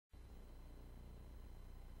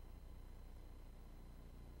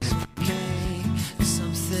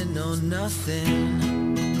know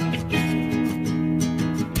nothing.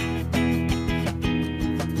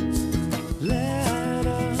 Let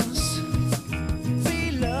us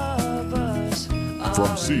be lovers.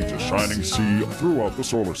 From sea to shining sea throughout the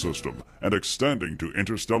solar system and extending to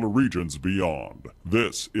interstellar regions beyond.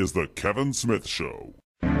 This is The Kevin Smith Show.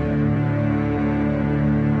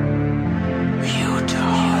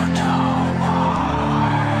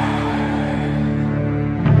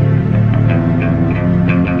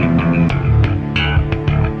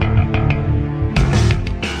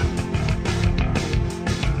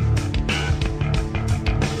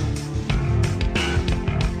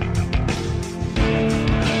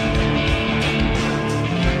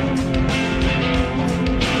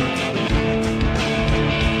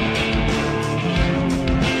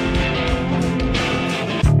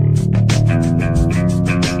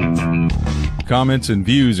 Comments and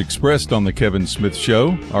views expressed on The Kevin Smith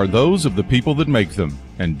Show are those of the people that make them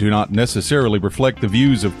and do not necessarily reflect the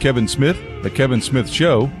views of Kevin Smith, The Kevin Smith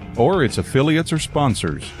Show, or its affiliates or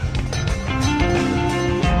sponsors.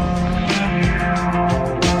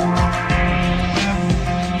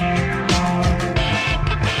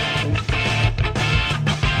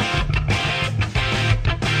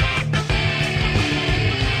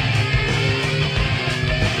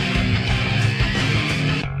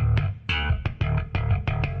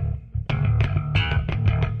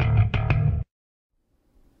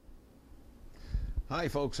 Hi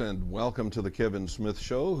folks, and welcome to the Kevin Smith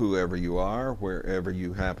Show, whoever you are, wherever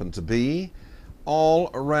you happen to be, all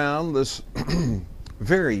around this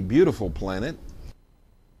very beautiful planet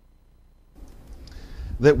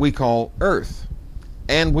that we call Earth.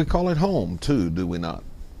 And we call it home too, do we not?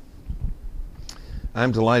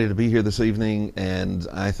 I'm delighted to be here this evening, and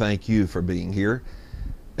I thank you for being here.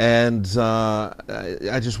 And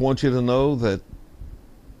I just want you to know that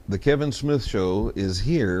the Kevin Smith Show is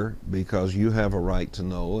here because you have a right to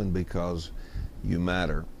know and because you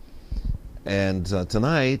matter. And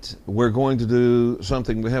tonight we're going to do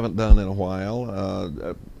something we haven't done in a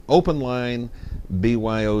while. Open line,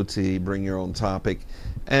 BYOT, bring your own topic,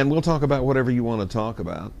 and we'll talk about whatever you want to talk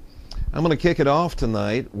about. I'm going to kick it off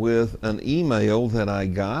tonight with an email that I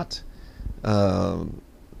got. I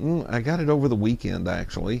got it over the weekend,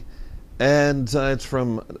 actually, and it's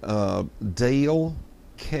from Dale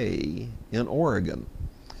K in Oregon.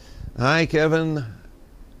 Hi, Kevin.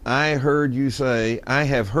 I have heard you say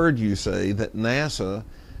that NASA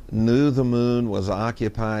knew the moon was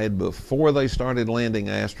occupied before they started landing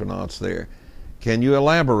astronauts there. Can you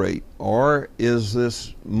elaborate, or is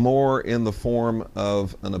this more in the form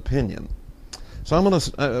of an opinion? So I'm going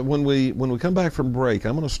to, when we come back from break,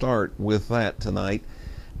 I'm going to start with that tonight,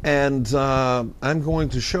 and I'm going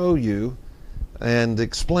to show you and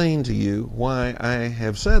explain to you why I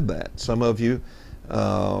have said that. Some of you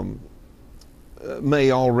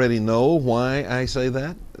may already know why I say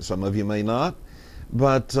that. Some of you may not.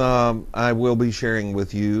 But I will be sharing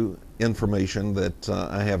with you information that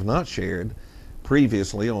I have not shared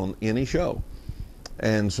previously on any show.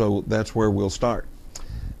 And so that's where we'll start.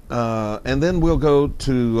 And then we'll go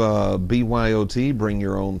to BYOT, bring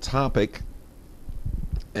your own topic.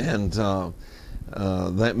 And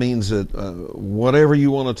that means that whatever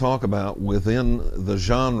you want to talk about within the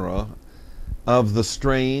genre of the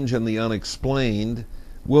strange and the unexplained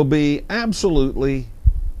will be absolutely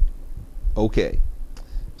okay.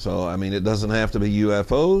 So, I mean, it doesn't have to be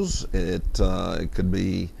UFOs. It could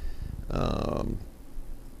be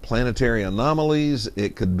planetary anomalies.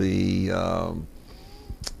 It could be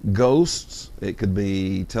ghosts. It could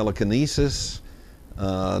be telekinesis,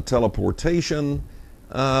 teleportation.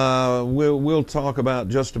 We'll talk about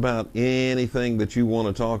just about anything that you want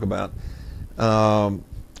to talk about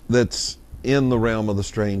that's in the realm of the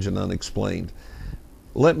strange and unexplained.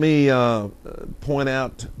 Let me point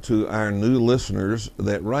out to our new listeners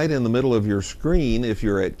that right in the middle of your screen, if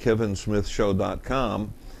you're at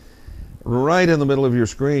kevinsmithshow.com, right in the middle of your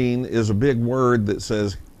screen is a big word that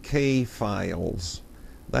says K-Files.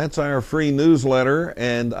 That's our free newsletter,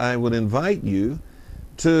 and I would invite you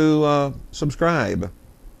to subscribe.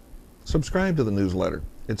 Subscribe to the newsletter.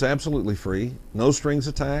 It's absolutely free, no strings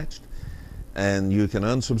attached, and you can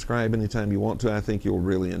unsubscribe anytime you want to. I think you'll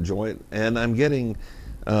really enjoy it. And I'm getting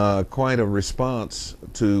quite a response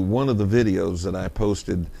to one of the videos that I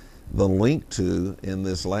posted the link to in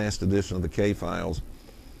this last edition of the K-Files.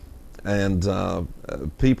 And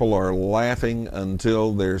people are laughing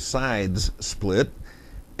until their sides split.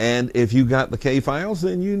 And if you got the K-Files,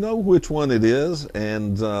 then you know which one it is.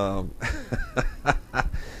 And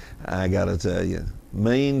I got to tell you,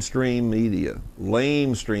 mainstream media,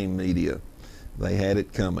 lamestream media, they had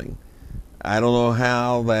it coming. I don't know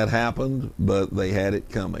how that happened, but they had it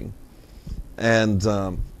coming. And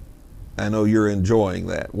I know you're enjoying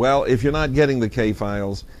that. Well, if you're not getting the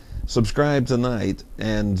K-Files, subscribe tonight,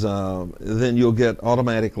 and then you'll get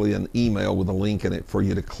automatically an email with a link in it for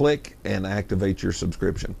you to click and activate your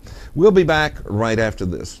subscription. We'll be back right after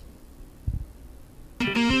this.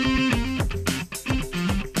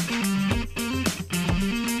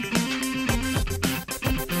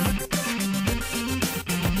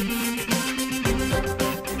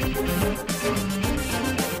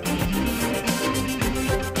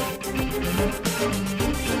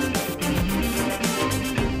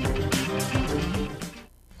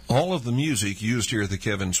 All of the music used here at the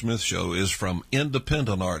Kevin Smith Show is from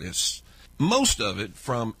independent artists. Most of it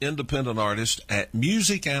from independent artists at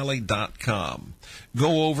musicalley.com.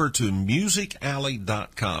 Go over to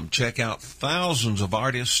musicalley.com. Check out thousands of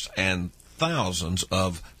artists and thousands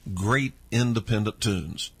of great independent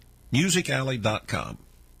tunes. musicalley.com.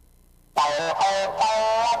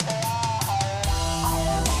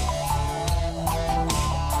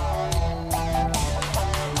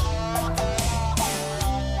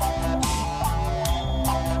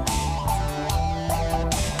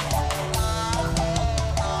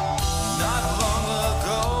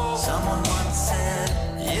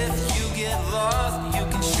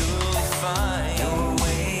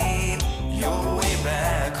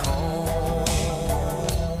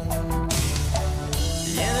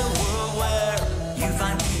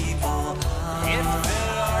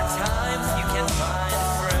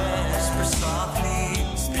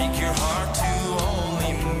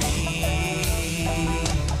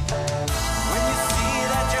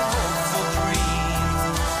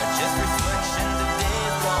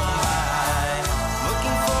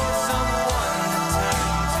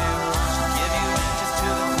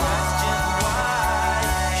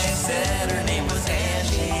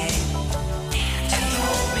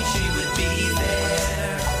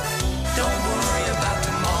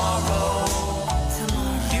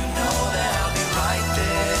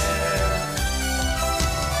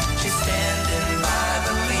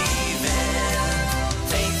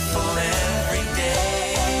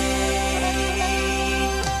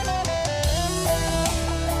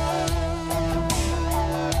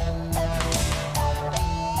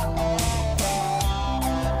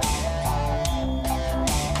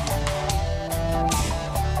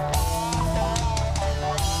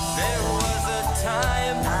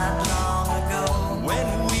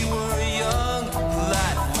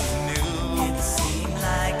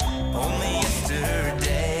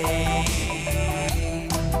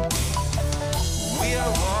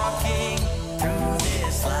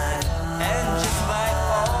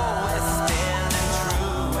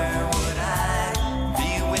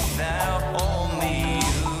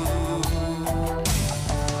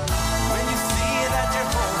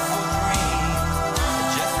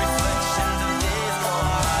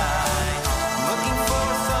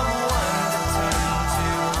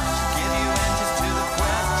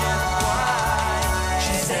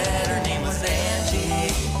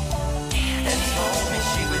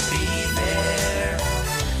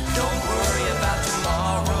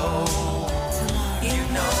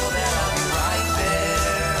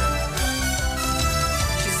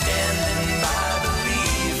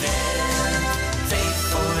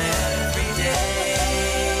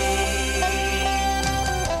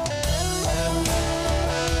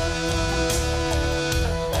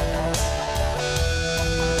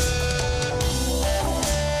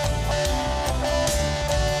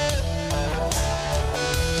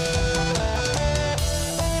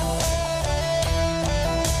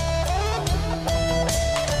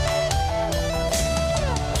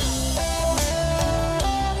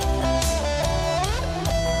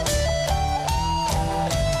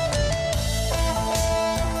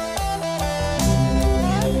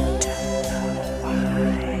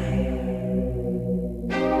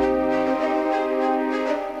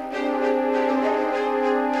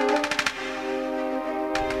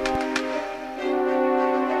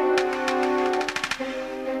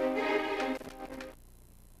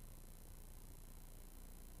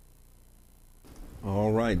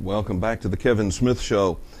 Welcome back to the Kevin Smith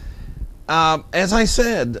Show. As I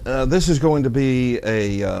said, this is going to be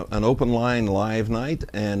an open line live night,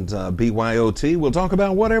 and BYOT will talk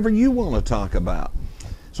about whatever you want to talk about.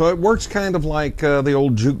 So it works kind of like the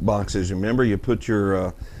old jukeboxes. You remember, you put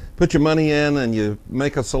your money in and you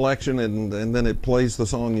make a selection, and then it plays the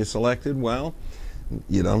song you selected. Well,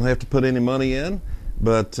 you don't have to put any money in,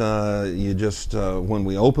 but you just, when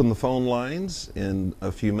we open the phone lines in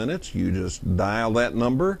a few minutes, you just dial that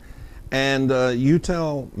number, and you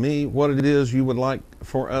tell me what it is you would like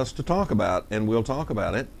for us to talk about, and we'll talk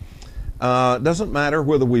about it. Doesn't matter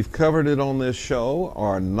whether we've covered it on this show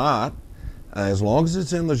or not. As long as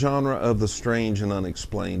it's in the genre of the strange and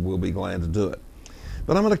unexplained, we'll be glad to do it.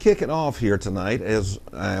 But I'm going to kick it off here tonight, as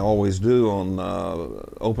I always do on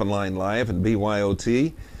Open Line Live and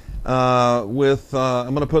BYOT, with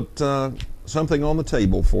I'm going to put something on the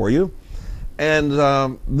table for you.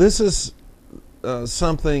 And this is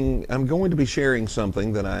something, I'm going to be sharing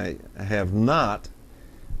something that I have not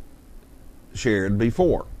shared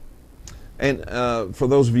before. And for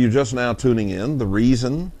those of you just now tuning in, the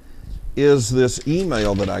reason is this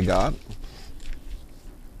email that I got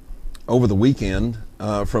over the weekend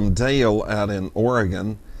from Dale out in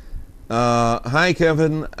Oregon. Hi,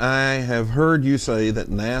 Kevin. I have heard you say that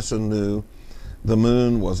NASA knew the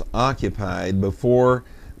moon was occupied before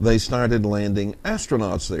they started landing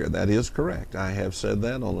astronauts there. That is correct. I have said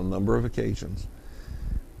that on a number of occasions.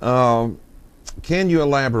 Can you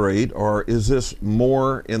elaborate, or is this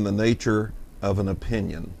more in the nature of an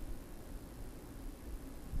opinion?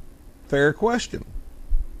 Fair question.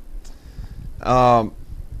 And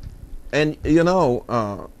you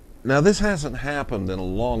know, now this hasn't happened in a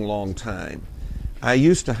long, long time. I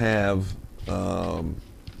used to have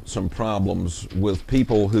some problems with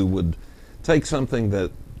people who would take something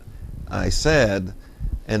that I said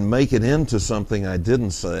and make it into something I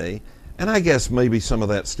didn't say. And I guess maybe some of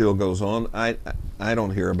that still goes on. I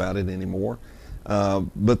don't hear about it anymore.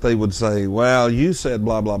 But they would say, well, you said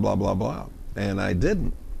blah, blah, blah, blah, blah. And I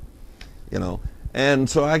didn't, you know. And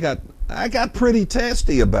so I got pretty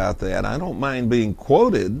testy about that. I don't mind being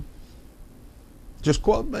quoted. Just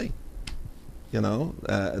quote me. You know,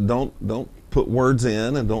 don't put words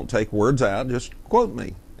in and don't take words out. Just quote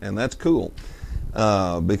me. And that's cool.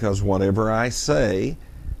 Because whatever I say,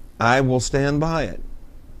 I will stand by it.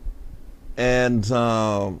 And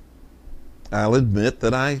I'll admit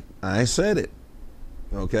that I said it.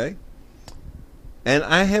 Okay? And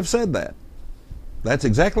I have said that. That's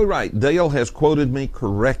exactly right. Dale has quoted me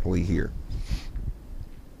correctly here.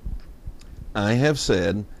 I have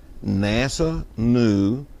said NASA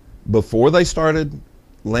knew before they started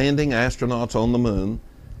landing astronauts on the moon,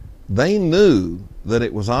 they knew that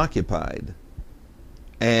it was occupied.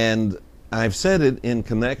 And I've said it in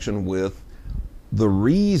connection with the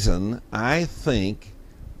reason I think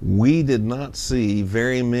we did not see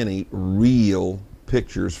very many real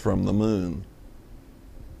pictures from the moon.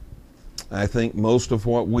 I think most of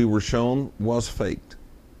what we were shown was faked.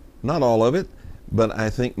 Not all of it, but I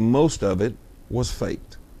think most of it was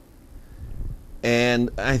faked. And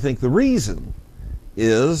I think the reason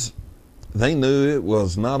is they knew it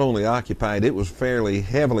was not only occupied, it was fairly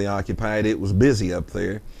heavily occupied, it was busy up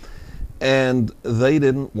there, and they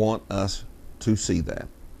didn't want us to see that.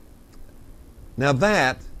 Now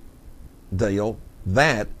that, Dale,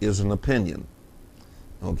 that is an opinion,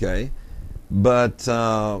 okay? But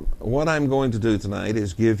what I'm going to do tonight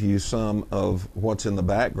is give you some of what's in the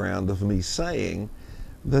background of me saying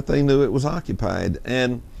that they knew it was occupied.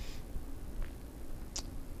 And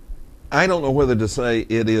I don't know whether to say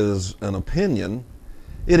it is an opinion.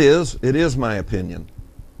 It is my opinion.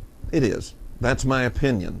 It is. That's my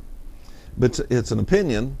opinion. But it's an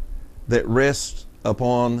opinion that rests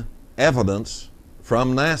upon evidence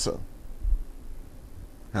from NASA.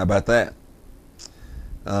 How about that?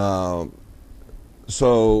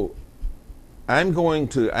 So I'm going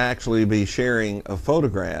to actually be sharing a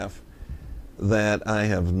photograph that I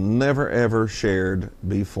have never ever shared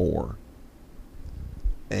before.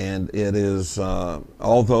 And it is,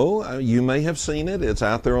 although you may have seen it, it's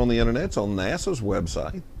out there on the internet, it's on NASA's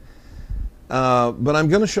website. But I'm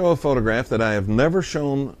going to show a photograph that I have never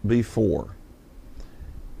shown before.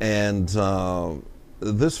 And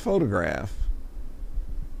this photograph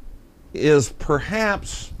is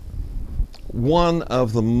perhaps one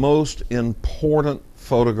of the most important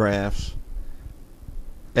photographs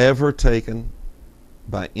ever taken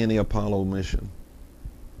by any Apollo mission.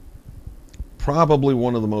 Probably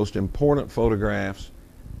one of the most important photographs,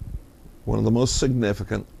 one of the most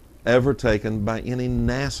significant ever taken by any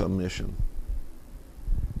NASA mission.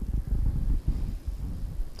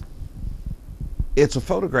 It's a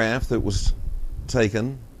photograph that was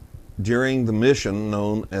taken during the mission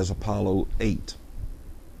known as Apollo 8.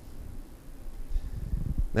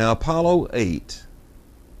 Now, Apollo 8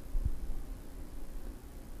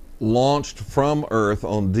 launched from Earth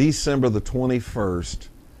on December the 21st,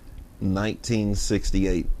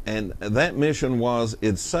 1968. And that mission was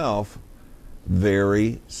itself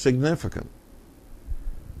very significant.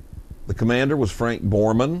 The commander was Frank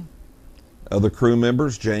Borman. Other crew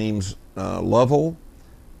members, James Lovell,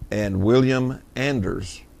 and William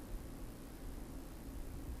Anders.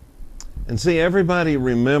 And see, everybody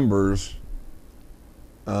remembers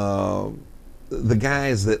the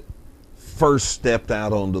guys that first stepped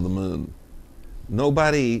out onto the moon.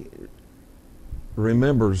 Nobody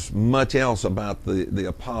remembers much else about the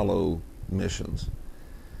Apollo missions.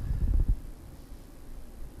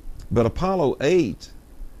 But Apollo 8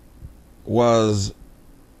 was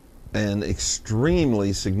an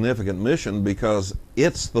extremely significant mission because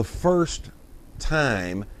it's the first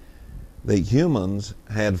time that humans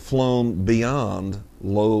had flown beyond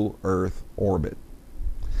low Earth orbit.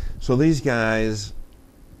 So these guys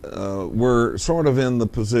were sort of in the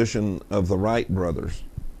position of the Wright brothers,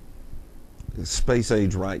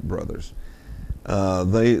 space-age Wright brothers.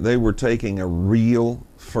 They were taking a real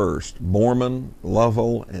first, Borman,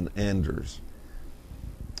 Lovell, and Anders.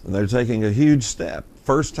 And they're taking a huge step.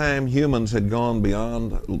 First time humans had gone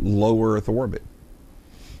beyond low Earth orbit.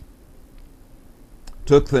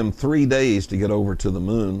 Took them 3 days to get over to the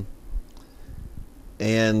moon,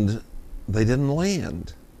 and they didn't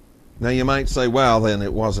land. Now you might say, well, then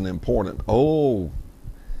it wasn't important. Oh,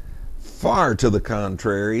 far to the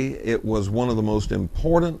contrary, it was one of the most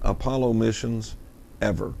important Apollo missions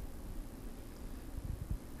ever.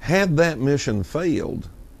 Had that mission failed,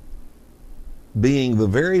 being the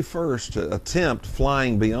very first attempt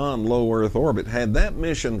flying beyond low Earth orbit, had that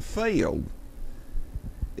mission failed,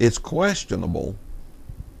 it's questionable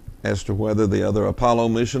as to whether the other Apollo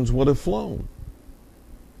missions would have flown.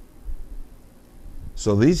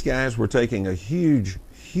 So these guys were taking a huge,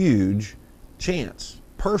 huge chance,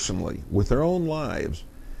 personally, with their own lives.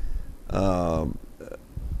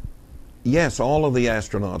 Yes, all of the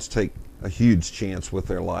astronauts take a huge chance with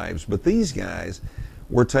their lives, but these guys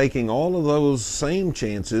were taking all of those same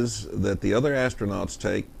chances that the other astronauts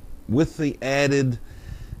take with the added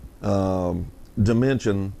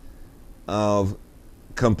dimension of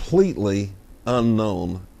completely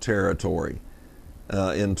unknown territory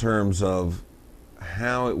in terms of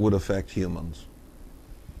how it would affect humans.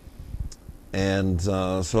 And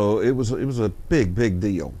so it was a big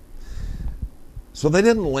deal. So they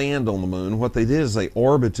didn't land on the moon. What they did is they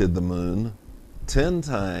orbited the moon 10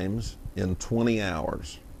 times in 20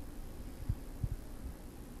 hours.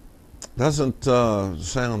 Doesn't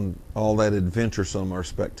sound all that adventuresome or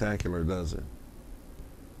spectacular, does it?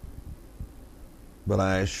 But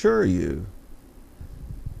I assure you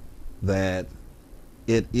that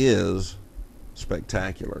it is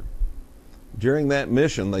spectacular. During that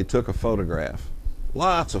mission, they took a photograph,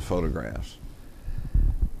 lots of photographs.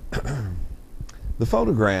 The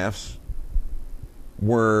photographs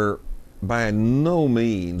were by no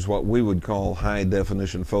means what we would call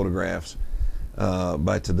high-definition photographs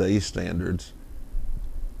by today's standards.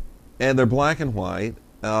 And they're black and white.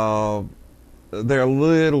 They're a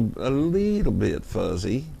little bit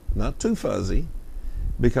fuzzy, not too fuzzy,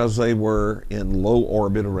 because they were in low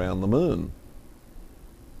orbit around the moon.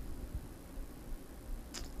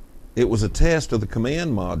 It was a test of the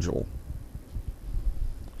command module.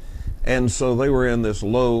 And so they were in this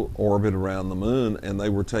low orbit around the moon, and they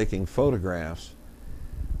were taking photographs.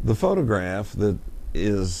 The photograph that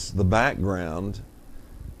is the background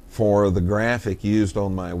for the graphic used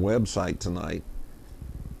on my website tonight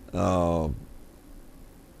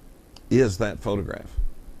is that photograph.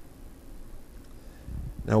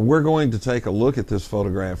 Now we're going to take a look at this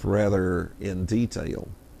photograph rather in detail,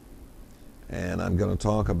 and I'm going to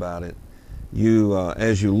talk about it.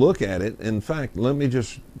 As you look at it, in fact, let me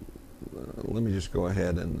just go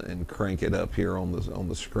ahead and crank it up here on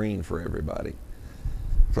the screen for everybody,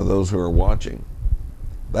 for those who are watching.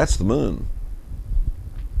 That's the moon.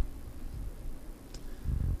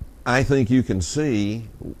 I think you can see,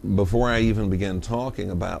 before I even begin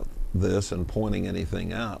talking about this and pointing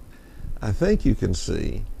anything out, I think you can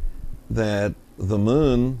see that the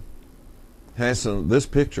moon has this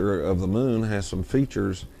picture of the moon has some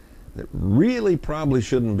features that really probably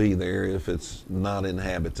shouldn't be there if it's not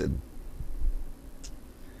inhabited.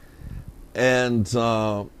 And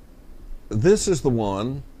this is the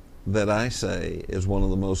one that I say is one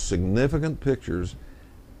of the most significant pictures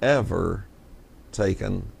ever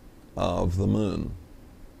taken of the moon.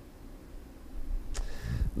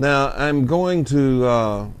 Now, I'm going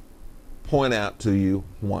to point out to you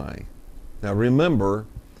why. Now, remember,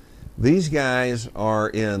 these guys are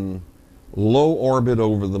in low orbit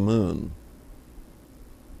over the moon.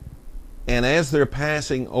 And as they're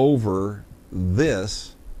passing over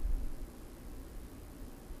this,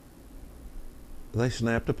 they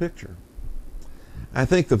snapped a picture. I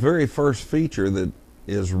think the very first feature that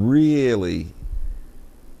is really,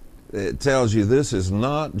 it tells you this is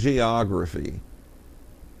not geography.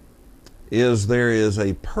 is there is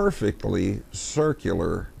a perfectly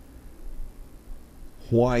circular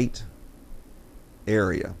white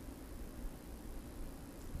area.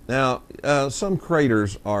 Now, some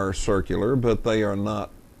craters are circular, but they are not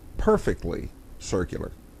perfectly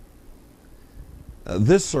circular.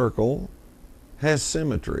 This circle has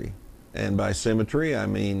symmetry, and by symmetry I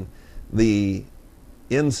mean the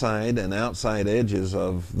inside and outside edges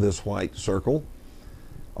of this white circle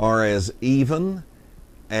are as even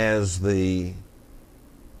as the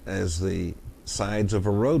sides of a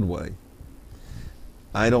roadway.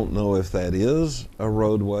 I don't know if that is a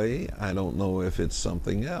roadway. I don't know if it's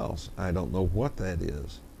something else. I don't know what that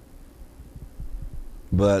is.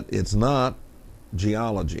 But it's not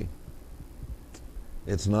geology.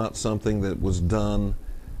 It's not something that was done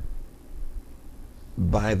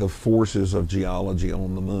by the forces of geology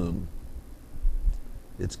on the moon.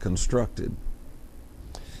 It's constructed.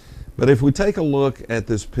 But if we take a look at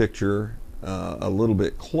this picture a little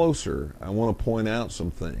bit closer, I want to point out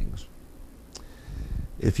some things.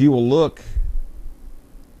 If you will look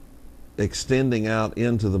extending out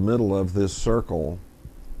into the middle of this circle,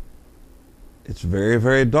 it's very,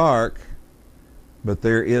 very dark, but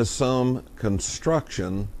there is some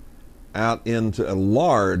construction out into a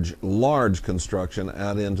large construction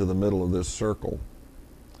out into the middle of this circle.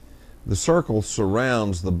 The circle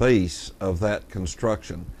surrounds the base of that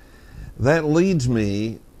construction. That leads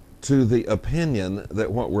me to the opinion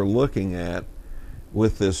that what we're looking at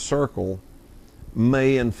with this circle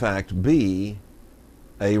may in fact be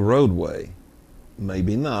a roadway.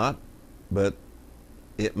 Maybe not, but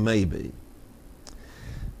it may be.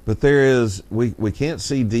 But there is, we can't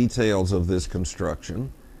see details of this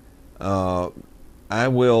construction. I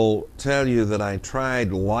will tell you that I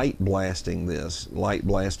tried light blasting this, light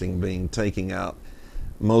blasting being taking out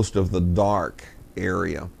most of the dark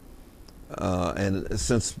area. And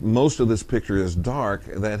since most of this picture is dark,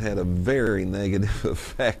 that had a very negative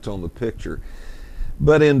effect on the picture.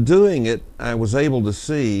 But in doing it, I was able to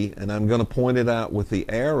see, and I'm going to point it out with the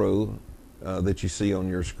arrow that you see on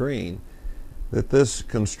your screen, that this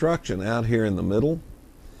construction out here in the middle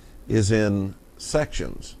is in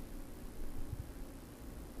sections.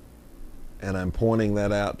 And I'm pointing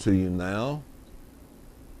that out to you now.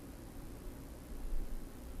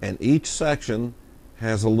 And each section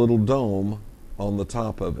has a little dome on the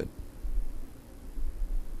top of it.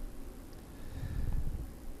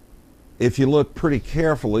 If you look pretty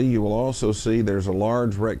carefully, you will also see there's a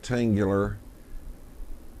large rectangular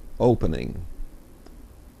opening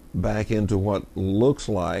back into what looks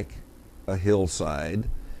like a hillside,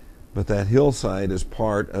 but that hillside is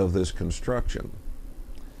part of this construction.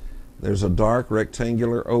 There's a dark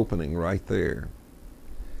rectangular opening right there.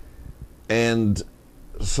 And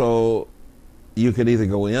so you could either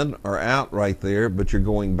go in or out right there, but you're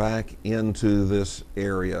going back into this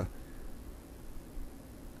area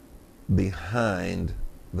behind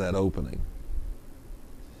that opening.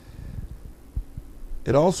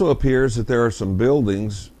 It also appears that there are some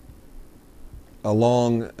buildings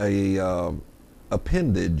along a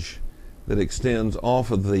appendage that extends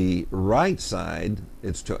off of the right side,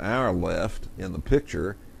 it's to our left in the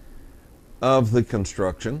picture, of the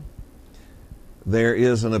construction. There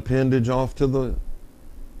is an appendage off to the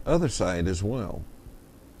other side as well.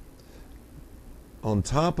 On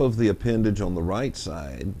top of the appendage on the right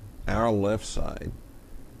side, our left side,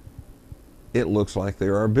 it looks like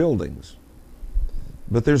there are buildings.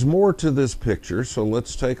 But there's more to this picture, so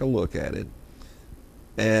let's take a look at it.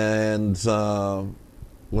 And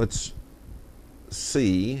let's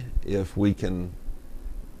see if we can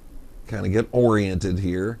kind of get oriented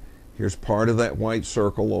here. Here's part of that white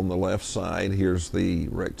circle on the left side. Here's the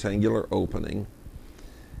rectangular opening.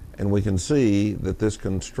 And we can see that this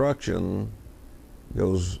construction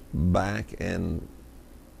goes back and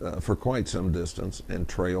for quite some distance and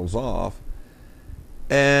trails off.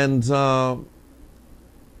 And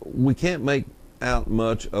we can't make out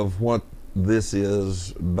much of what this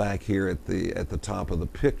is back here at the top of the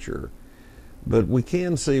picture, but we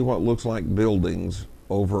can see what looks like buildings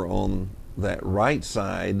over on that right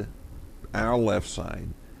side, our left side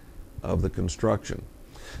of the construction.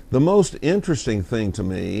 The most interesting thing to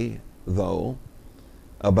me, though,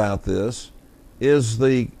 about this is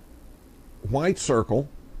the white circle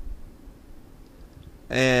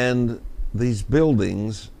and these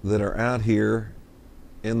buildings that are out here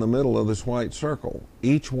in the middle of this white circle,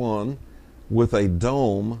 each one with a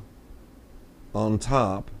dome on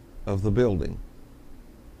top of the building.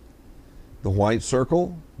 The white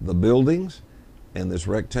circle, the buildings, and this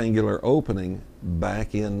rectangular opening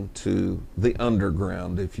back into the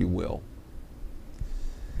underground, if you will.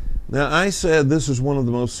 Now, I said this is one of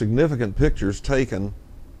the most significant pictures taken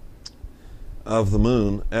of the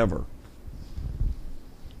moon ever.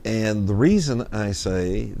 And the reason I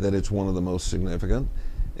say that it's one of the most significant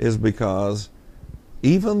is because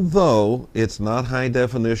even though it's not high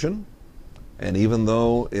definition, and even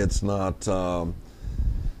though it's not,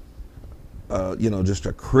 just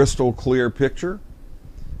a crystal clear picture,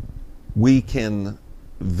 we can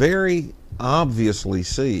very obviously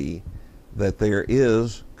see that there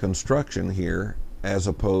is construction here as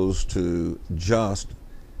opposed to just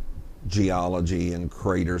geology and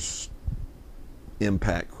craters,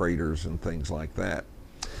 impact craters and things like that.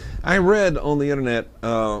 I read on the internet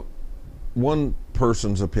one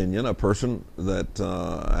person's opinion, a person that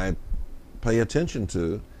I pay attention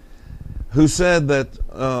to, who said that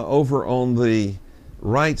over on the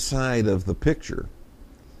right side of the picture,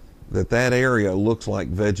 that area looks like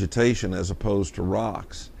vegetation as opposed to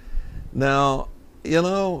rocks. Now,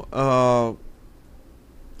 for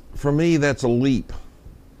me, that's a leap.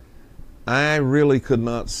 I really could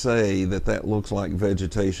not say that looks like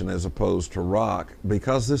vegetation as opposed to rock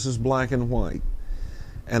because this is black and white,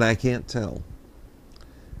 and I can't tell.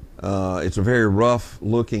 It's a very rough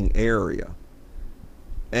looking area,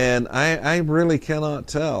 and I really cannot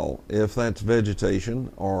tell if that's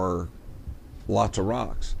vegetation or lots of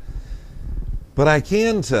rocks. But I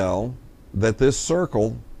can tell that this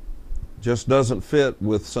circle just doesn't fit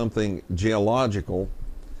with something geological,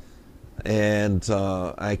 and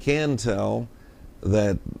I can tell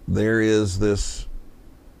that there is this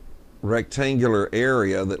rectangular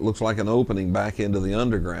area that looks like an opening back into the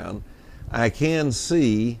underground. I can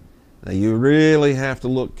see, now you really have to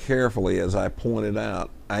look carefully, as I pointed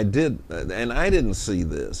out. I didn't see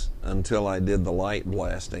this until I did the light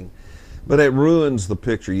blasting, but it ruins the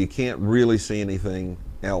picture. You can't really see anything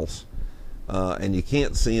else, and you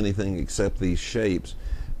can't see anything except these shapes.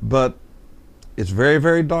 But it's very,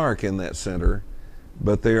 very dark in that center,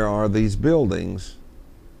 but there are these buildings,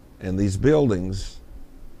 and these buildings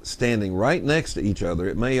standing right next to each other.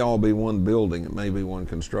 It may all be one building, it may be one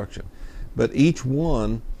construction, but each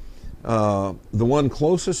one, the one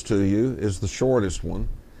closest to you is the shortest one,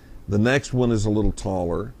 the next one is a little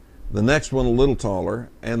taller, the next one a little taller,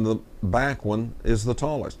 and the back one is the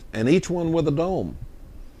tallest, and each one with a dome.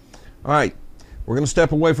 All right, we're going to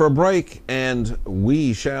step away for a break, and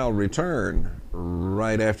we shall return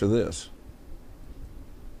right after this.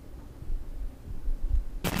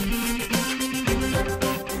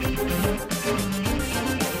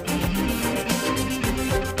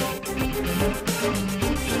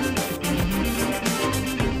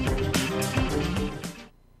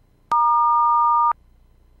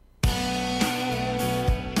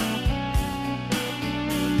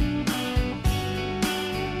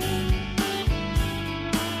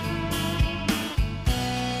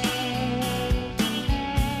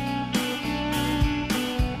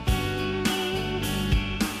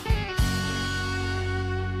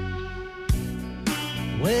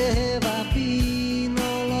 Where have I been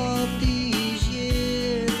all of these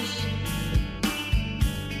years?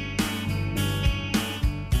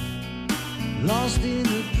 Lost in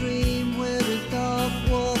a dream where the dark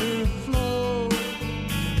water flowed.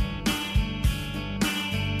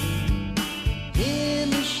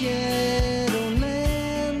 In the shadowland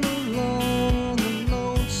along the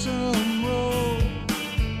lonesome road,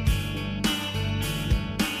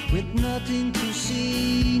 with nothing to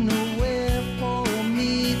see, nowhere for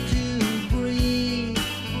me to breathe.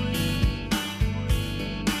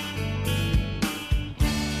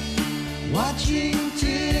 Watching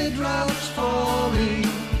teardrops falling,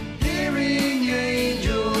 hearing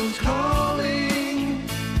angels calling,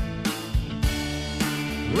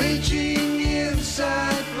 reaching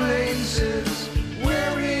inside places,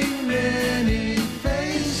 wearing many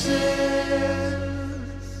faces.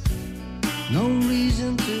 No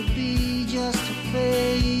reason to be, just to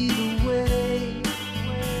fade away.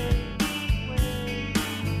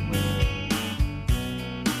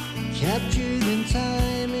 Captured in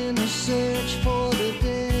time in a search for the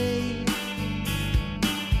day.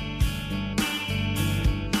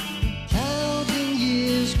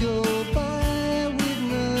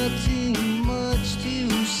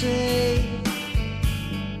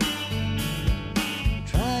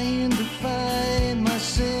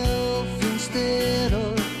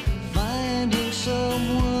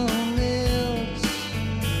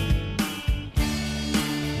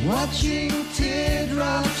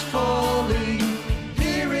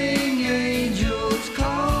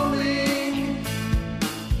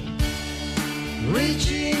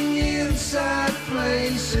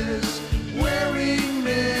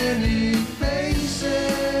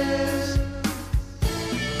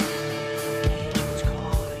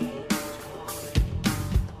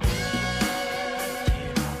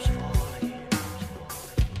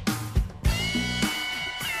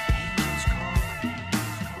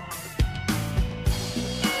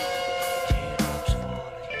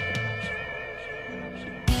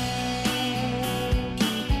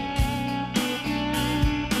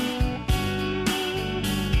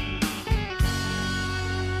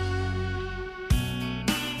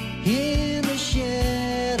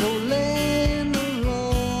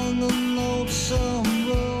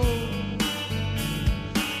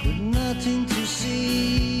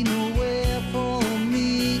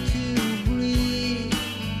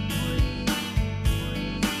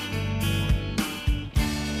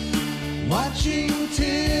 watching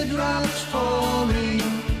teardrops falling,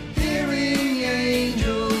 hearing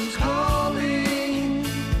angels calling,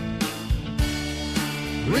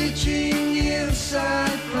 reaching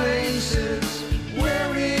hillside places,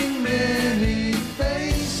 wearing many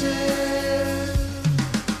faces,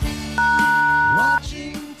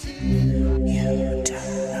 watching teardrops.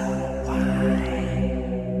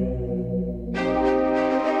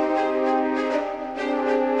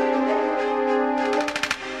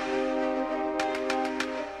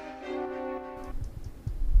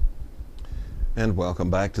 And welcome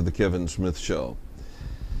back to the Kevin Smith Show.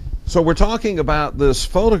 So we're talking about this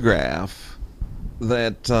photograph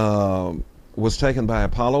that was taken by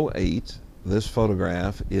Apollo 8. This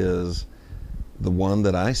photograph is the one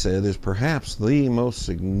that I said is perhaps the most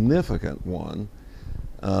significant one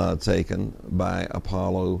taken by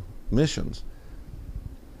Apollo missions.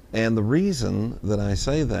 And the reason that I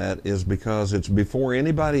say that is because it's before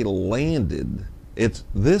anybody landed.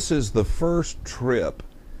 This is the first trip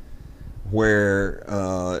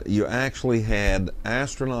where you actually had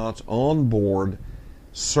astronauts on board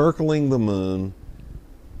circling the moon.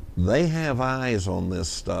 They have eyes on this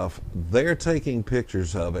stuff. They're taking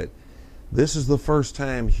pictures of it. This is the first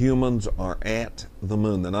time humans are at the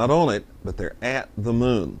moon. They're not on it, but they're at the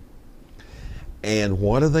moon. And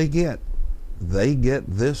what do they get? They get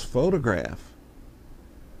this photograph.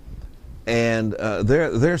 And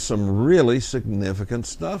there's some really significant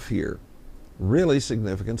stuff here. Really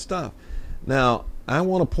significant stuff. Now, I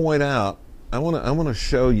want to point out, I want to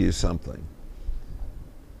show you something.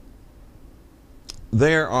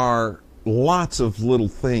 There are lots of little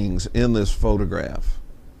things in this photograph.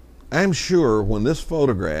 I'm sure when this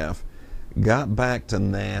photograph got back to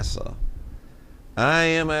NASA, I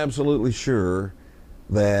am absolutely sure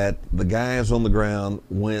that the guys on the ground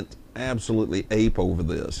went absolutely ape over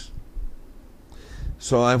this.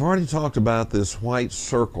 So I've already talked about this white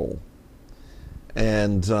circle.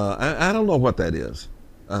 And I don't know what that is.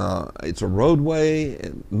 It's a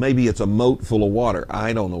roadway. Maybe it's a moat full of water.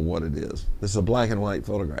 I don't know what it is. This is a black and white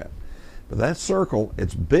photograph. But that circle,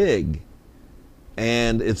 it's big.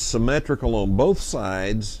 And it's symmetrical on both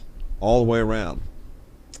sides all the way around.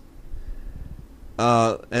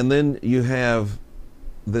 And then you have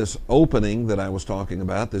this opening that I was talking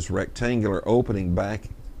about, this rectangular opening back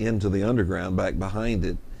into the underground, back behind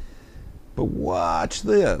it. But watch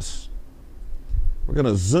this. We're going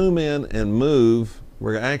to zoom in and move.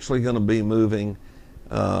 We're actually going to be moving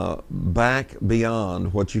back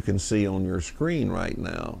beyond what you can see on your screen right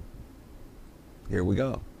now. Here we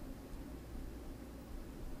go.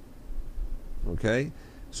 Okay,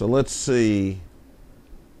 so let's see.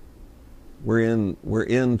 We're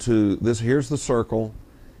into this. Here's the circle.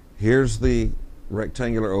 Here's the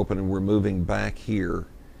rectangular opening. We're moving back here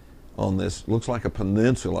on this. Looks like a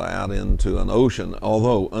peninsula out into an ocean.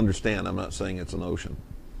 Although, understand, I'm not saying it's an ocean.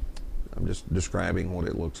 I'm just describing what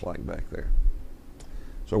it looks like back there.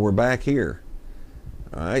 So we're back here.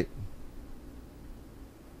 All right.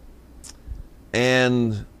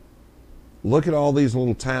 And look at all these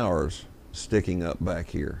little towers sticking up back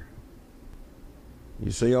here.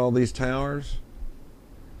 You see all these towers?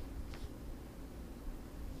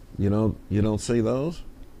 You don't see those?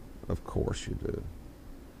 Of course you do.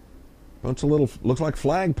 Bunch of little, looks like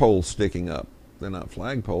flagpoles sticking up. They're not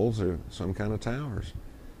flagpoles, they're some kind of towers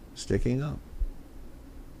sticking up.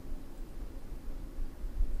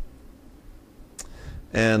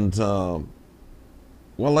 And well,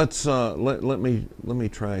 let's let me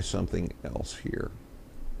try something else here.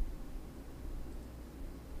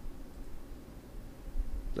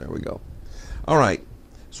 There we go. All right.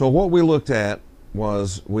 So what we looked at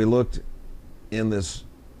was we looked in this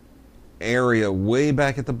area way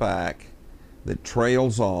back at the back that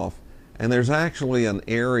trails off, and there's actually an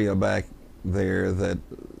area back there that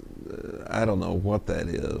I don't know what that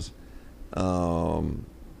is.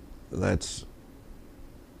 That's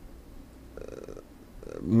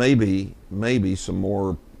maybe some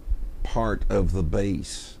more part of the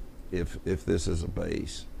base, if this is a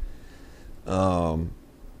base.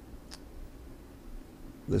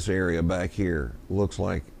 This area back here looks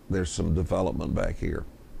like there's some development back here.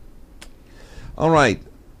 All right,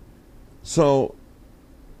 so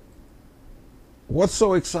what's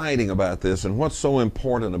so exciting about this and what's so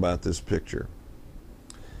important about this picture?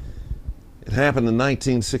 It happened in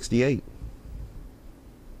 1968.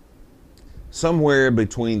 Somewhere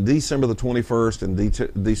between December the 21st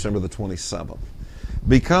and December the 27th.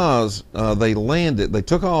 Because they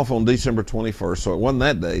took off on December 21st, so it wasn't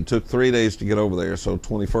that day. It took 3 days to get over there, so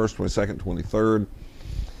 21st, 22nd, 23rd.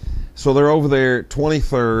 So they're over there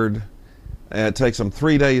 23rd. It takes them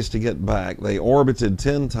 3 days to get back. They orbited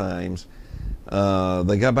 10 times.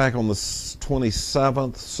 They got back on the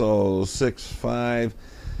 27th, so 6/5.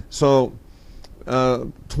 So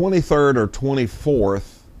 23rd or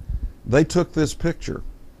 24th, they took this picture.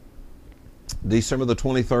 December the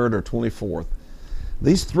 23rd or 24th.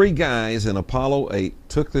 These three guys in Apollo 8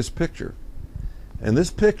 took this picture. And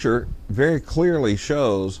this picture very clearly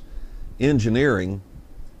shows engineering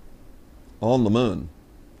on the moon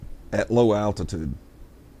at low altitude.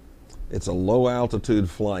 It's a low altitude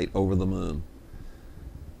flight over the moon.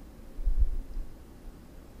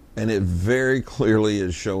 And it very clearly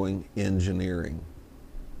is showing engineering.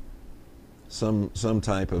 Some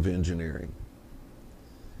type of engineering.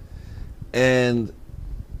 And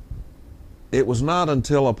it was not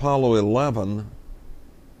until Apollo 11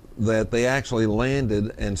 that they actually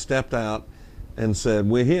landed and stepped out and said,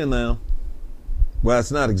 "We're here now." Well,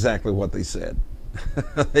 that's not exactly what they said.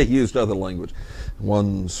 They used other language.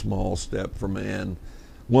 One small step for man,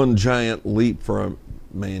 one giant leap for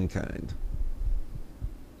mankind.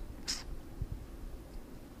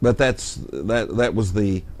 But that was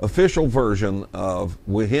the official version of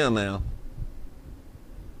 "we're here now."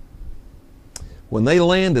 When they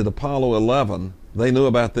landed Apollo 11, they knew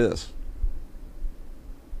about this.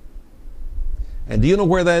 And do you know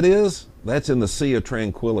where that is? That's in the Sea of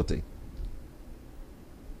Tranquility.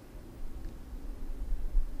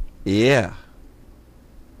 Yeah.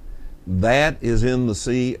 That is in the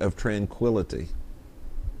Sea of Tranquility.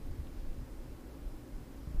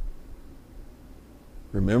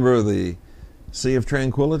 Remember the Sea of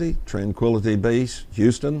Tranquility? Tranquility Base,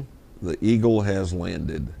 Houston. The Eagle has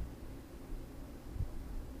landed.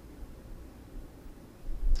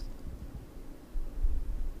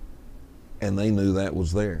 And they knew that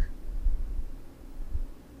was there.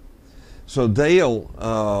 So Dale,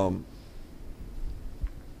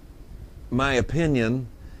 my opinion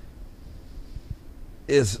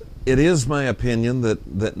is, it is my opinion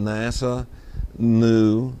that NASA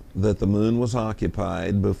knew that the moon was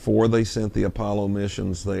occupied before they sent the Apollo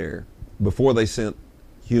missions there, before they sent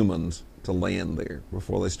humans to land there,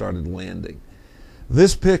 before they started landing.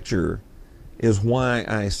 This picture is why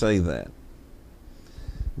I say that.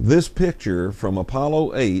 This picture from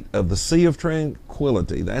Apollo 8 of the Sea of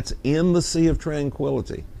Tranquility, that's in the Sea of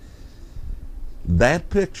Tranquility, that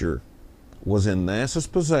picture was in NASA's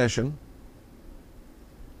possession.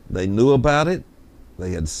 They knew about it.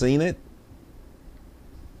 They had seen it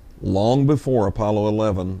long before Apollo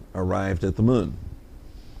 11 arrived at the moon.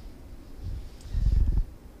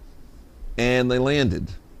 And they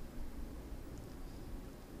landed.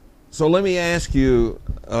 So let me ask you,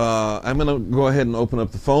 I'm going to go ahead and open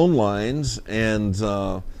up the phone lines and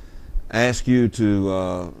ask you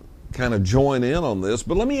to kind of join in on this.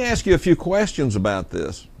 But let me ask you a few questions about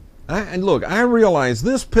this. And look, I realize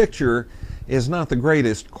this picture is not the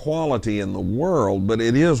greatest quality in the world, but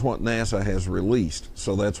it is what NASA has released.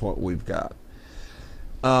 So that's what we've got.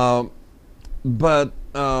 But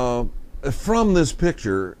from this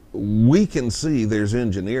picture, we can see there's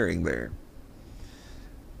engineering there.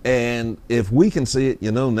 And if we can see it,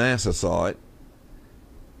 you know NASA saw it,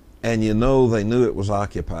 and you know they knew it was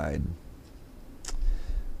occupied.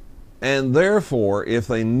 And therefore, if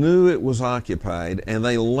they knew it was occupied and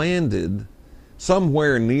they landed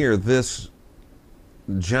somewhere near this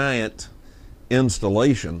giant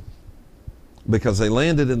installation, because they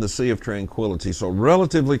landed in the Sea of Tranquility, so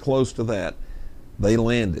relatively close to that, they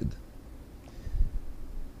landed.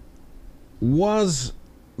 Was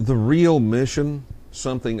the real mission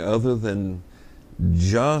something other than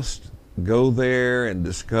just go there and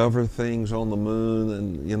discover things on the moon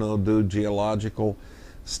and, you know, do geological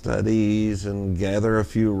studies and gather a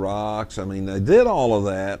few rocks? I mean, they did all of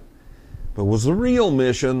that, but was the real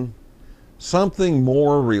mission something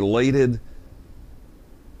more related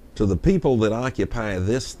to the people that occupy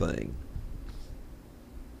this thing?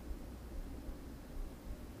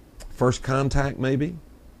 First contact, maybe?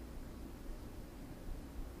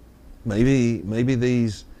 Maybe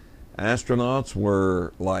these astronauts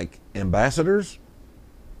were like ambassadors?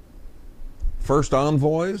 First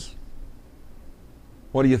envoys?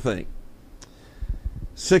 What do you think?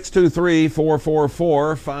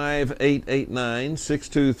 623-444-5889.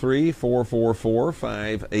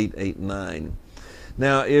 623-444-5889.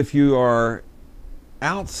 Now, if you are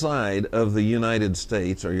outside of the United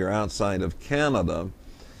States or you're outside of Canada,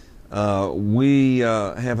 we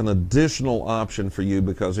have an additional option for you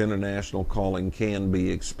because international calling can be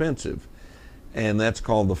expensive. And that's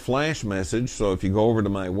called the flash message. So if you go over to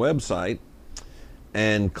my website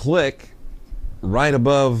and click right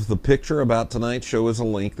above the picture about tonight's show is a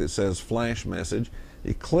link that says flash message.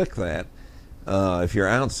 You click that. If you're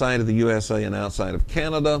outside of the USA and outside of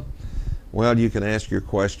Canada, Well, you can ask your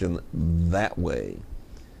question that way.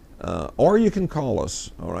 Or you can call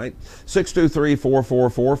us, all right?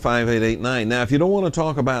 623-444-5889. Now, if you don't want to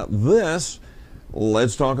talk about this,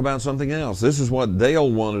 let's talk about something else. This is what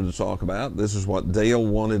Dale wanted to talk about. This is what Dale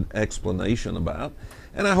wanted explanation about.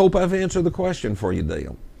 And I hope I've answered the question for you,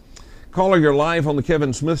 Dale. Caller, you're live on the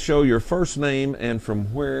Kevin Smith Show. Your first name and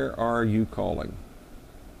from where are you calling?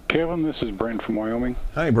 Kevin, this is Brent from Wyoming.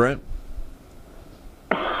 Hi, Brent.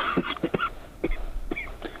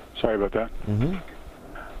 Sorry about that. Mm-hmm.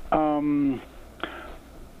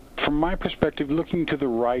 From my perspective, looking to the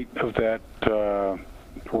right of that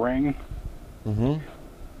ring, Mm-hmm.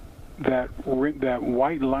 that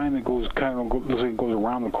white line that goes looks like it goes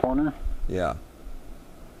around the corner. Yeah.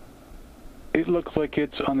 It looks like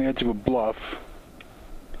it's on the edge of a bluff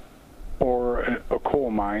or a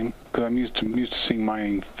coal mine, because I'm used to seeing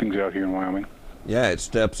mining things out here in Wyoming. Yeah, it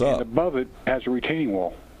steps up. And above it has a retaining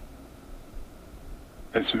wall.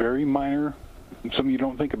 It's very minor, something you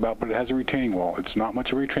don't think about, but it has a retaining wall. It's not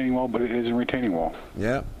much of a retaining wall, but it is a retaining wall.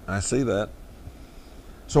 Yeah, I see that.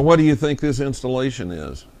 So what do you think this installation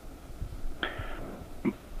is?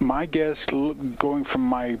 My guess, going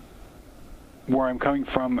from where I'm coming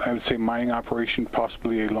from, I would say mining operation,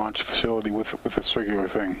 possibly a launch facility with a circular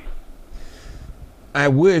thing. I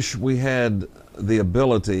wish we had the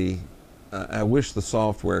ability, I wish the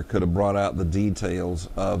software could have brought out the details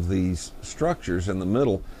of these structures in the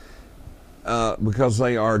middle, because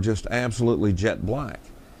they are just absolutely jet black.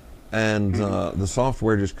 And the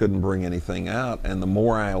software just couldn't bring anything out, and the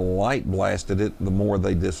more I light blasted it, the more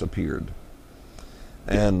they disappeared.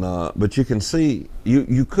 And but you can see,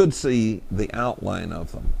 you could see the outline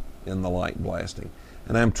of them in the light blasting,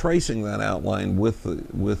 and I'm tracing that outline with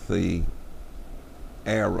the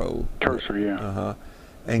arrow Cursor, yeah. Uh-huh.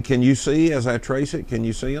 And can you see, as I trace it, can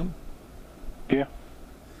you see them? Yeah.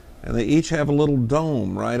 And they each have a little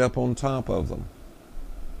dome right up on top of them.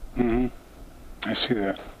 Mm-hmm. I see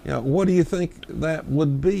that. Yeah. What do you think that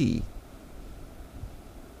would be?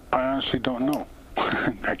 I honestly don't know.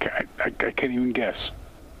 I can't even guess.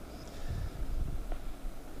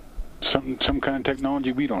 Some kind of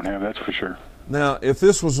technology we don't have, that's for sure. Now, if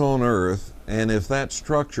this was on Earth, and if that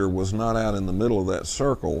structure was not out in the middle of that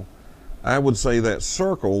circle, I would say that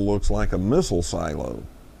circle looks like a missile silo.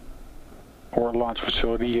 Or a launch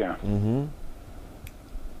facility, yeah. Mm-hmm.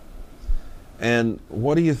 And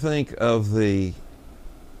what do you think of the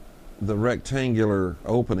rectangular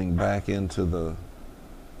opening back into the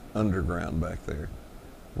underground back there?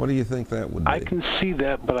 What do you think that would be? I can see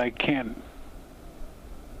that, but I can't.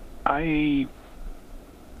 I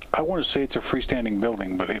want to say it's a freestanding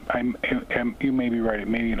building, but you may be right. It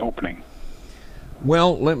may be an opening.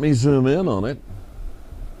 Well, let me zoom in on it.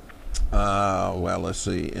 Well, let's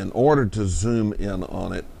see. In order to zoom in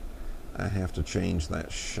on it, I have to change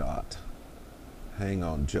that shot. Hang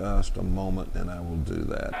on just a moment, and I will do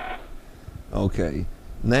that. Okay.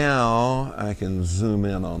 Now I can zoom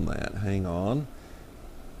in on that. Hang on.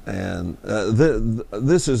 And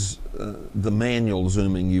this is the manual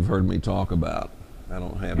zooming you've heard me talk about. I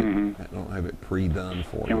don't have it. I don't have it pre-done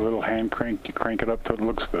for you. A little hand crank. You crank it up till it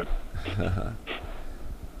looks good.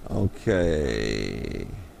 Okay.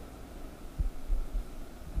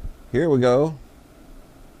 Here we go.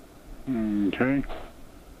 Okay.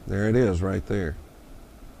 There it is, right there.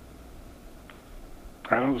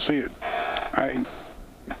 I don't see it.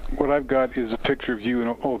 What I've got is a picture of you,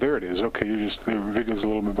 and oh, there it is. Okay, the video's a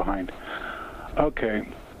little bit behind. Okay,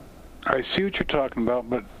 I see what you're talking about,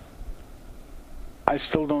 but I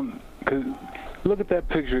still don't. Cause look at that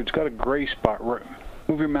picture; it's got a gray spot. Right,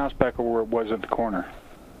 move your mouse back over where it was at the corner.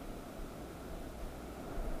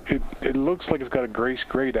 It looks like it's got a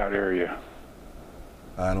grayed out area.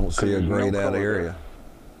 I don't see a grayed out area.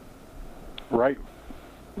 Right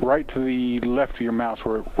to the left of your mouse,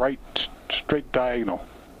 where straight diagonal,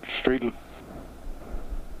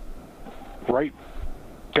 right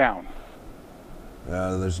down.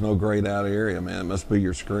 There's no grayed out area, man. It must be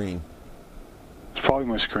your screen. It's probably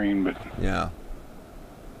my screen, but yeah.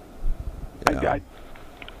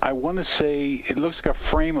 I want to say it looks like a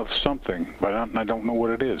frame of something, but I don't know what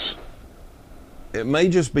it is. It may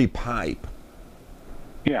just be pipe.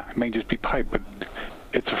 Yeah, it may just be pipe, but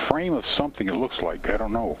it's a frame of something. It looks like, I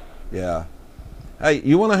don't know. Yeah. Hey,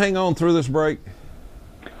 you want to hang on through this break?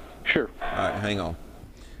 Sure. All right, hang on.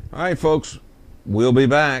 All right, folks, we'll be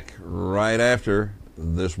back right after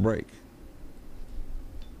this break.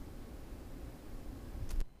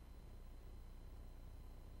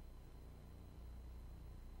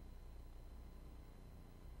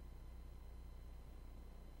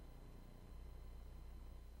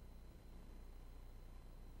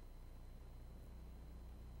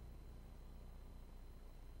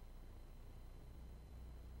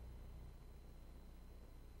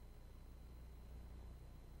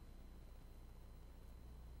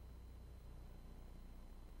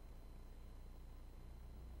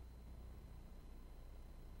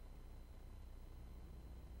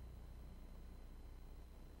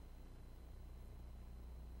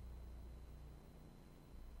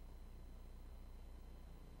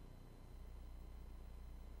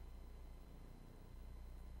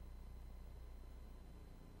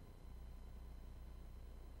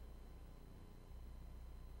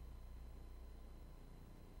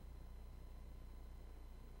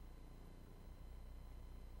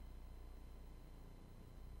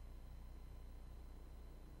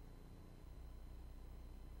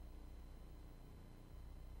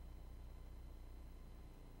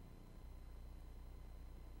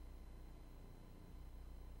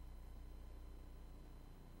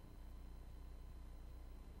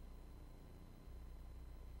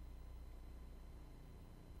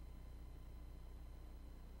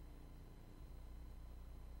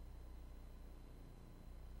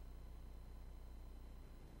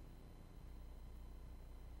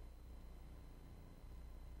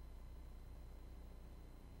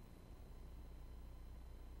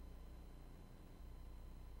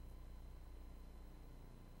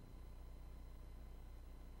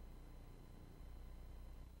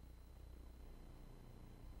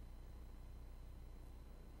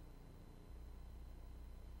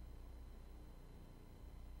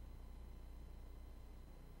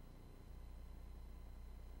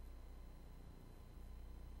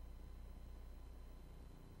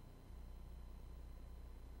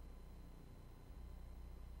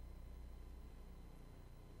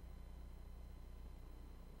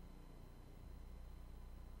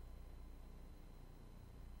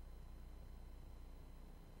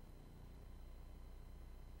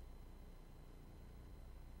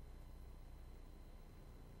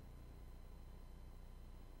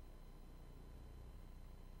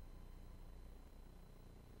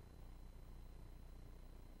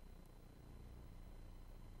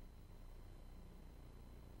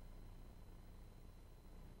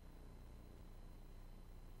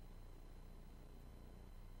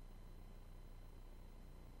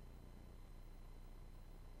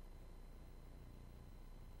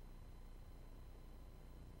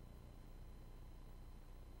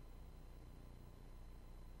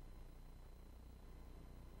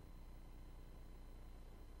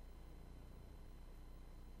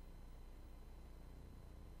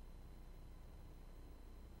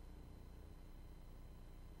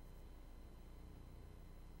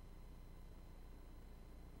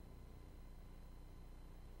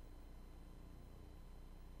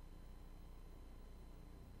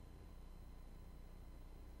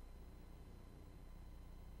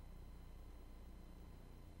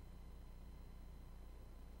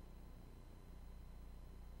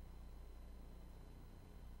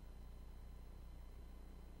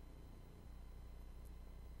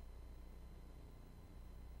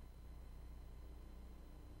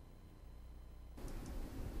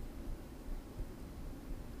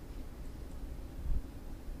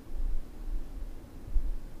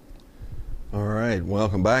 right,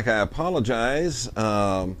 welcome back. I apologize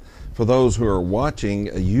for those who are watching.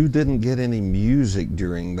 You didn't get any music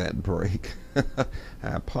during that break. I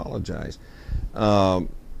apologize. I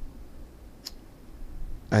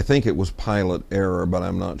think it was pilot error, but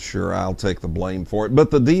I'm not sure. I'll take the blame for it.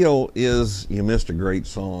 But the deal is, you missed a great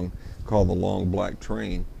song called The Long Black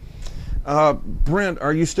Train. Brent,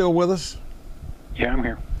 are you still with us? Yeah, I'm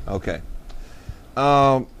here. Okay.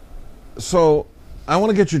 So I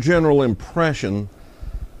want to get your general impression.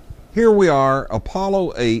 Here we are,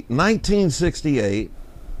 Apollo 8, 1968,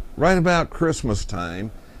 right about Christmas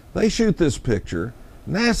time. They shoot this picture.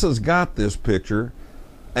 NASA's got this picture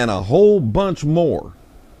and a whole bunch more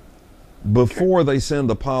before they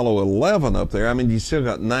send Apollo 11 up there. I mean, you still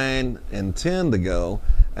got 9 and 10 to go,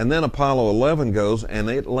 and then Apollo 11 goes, and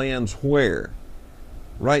it lands where?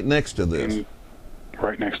 Right next to this.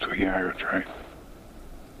 Right next to it, yeah, that's right.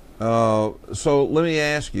 So let me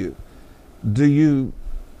ask you, do you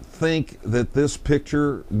think that this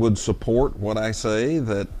picture would support what I say,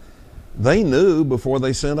 that they knew before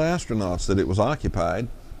they sent astronauts that it was occupied?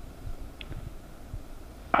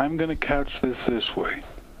 I'm going to couch this way.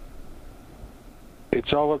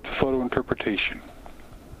 It's all up to photo interpretation.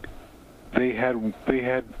 They had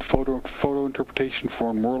photo interpretation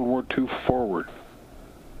from World War II forward.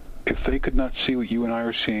 If they could not see what you and I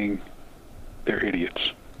are seeing, they're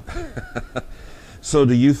idiots. So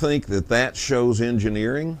do you think that shows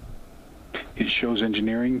engineering? It shows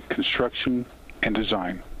engineering, construction, and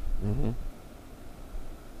design. Mm-hmm.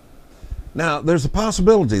 Now, there's a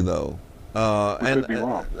possibility, though. Could be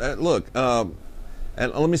wrong. Look, and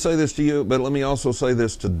let me say this to you, but let me also say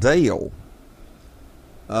this to Dale.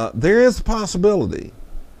 There is a possibility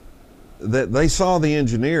that they saw the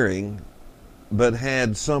engineering, but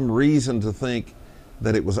had some reason to think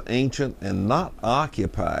that it was ancient and not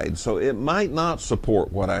occupied. So it might not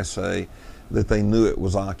support what I say, that they knew it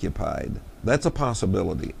was occupied. That's a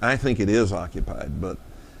possibility. I think it is occupied, but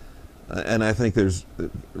and I think there's,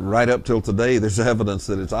 right up till today, there's evidence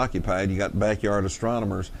that it's occupied. You got backyard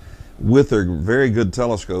astronomers with their very good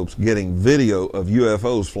telescopes getting video of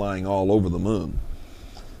UFOs flying all over the moon.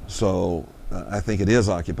 So I think it is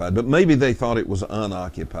occupied, but maybe they thought it was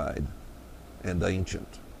unoccupied and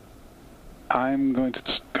ancient. I'm going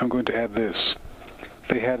to add this.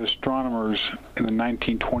 They had astronomers in the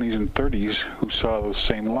 1920s and 30s who saw those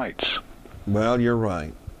same lights. Well, you're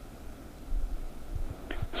right.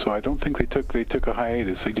 So I don't think they took a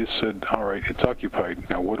hiatus. They just said, "All right, it's occupied.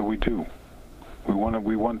 Now what do we do? We want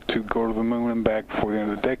to go to the moon and back before the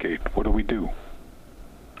end of the decade. What do we do?"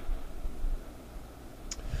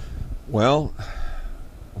 Well,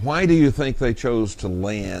 why do you think they chose to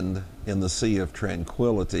land in the Sea of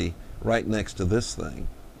Tranquility right next to this thing?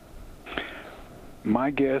 My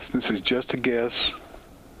guess, this is just a guess,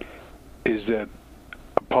 is that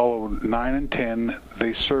Apollo 9 and 10,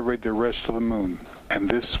 they surveyed the rest of the moon, and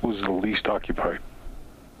this was the least occupied.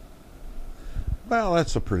 Well,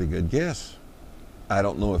 that's a pretty good guess. I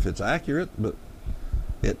don't know if it's accurate, but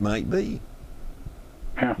it might be.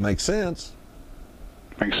 Yeah. Makes sense.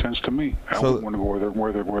 Makes sense to me. I wouldn't want to go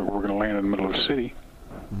where we're going to land in the middle of the city.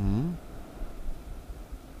 Mm-hmm.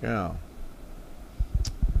 Yeah.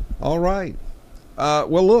 All right.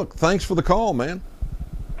 Well, look, thanks for the call, man.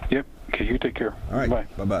 Yep. Okay, you take care. All right. Bye.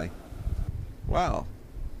 Bye-bye. Wow.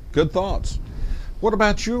 Good thoughts. What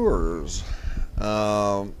about yours? We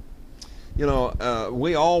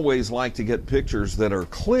always like to get pictures that are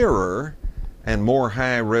clearer and more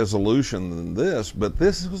high resolution than this, but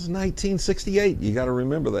this was 1968. You got to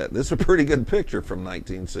remember that. This is a pretty good picture from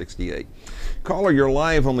 1968. Caller, you're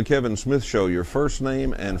live on the Kevin Smith Show. Your first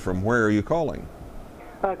name and from where are you calling?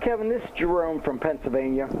 Kevin, this is Jerome from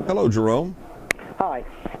Pennsylvania. Hello, Jerome. Hi.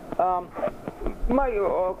 My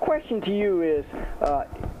question to you is,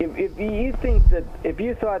 if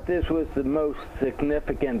you thought this was the most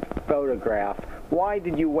significant photograph, why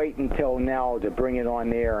did you wait until now to bring it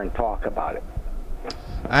on air and talk about it?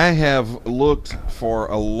 I have looked for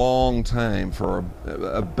a long time for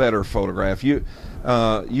a better photograph. You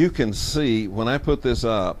can see when I put this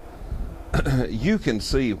up, you can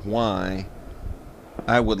see why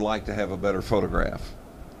I would like to have a better photograph.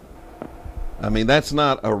 I mean, that's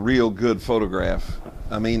not a real good photograph.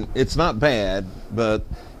 I mean, it's not bad, but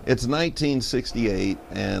it's 1968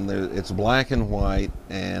 and it's black and white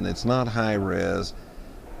and it's not high res,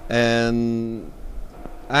 and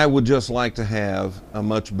I would just like to have a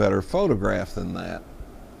much better photograph than that.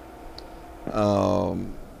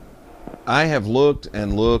 I have looked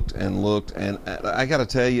and looked and looked, and I got to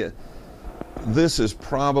tell you, this is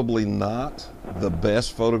probably not the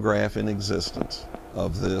best photograph in existence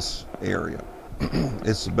of this area.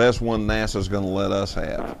 It's the best one NASA's going to let us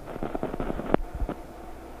have.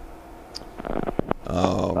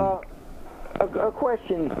 A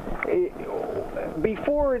question.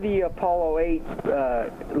 Before the Apollo 8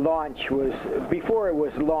 before it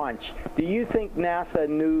was launched, do you think NASA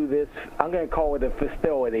knew this? I'm going to call it a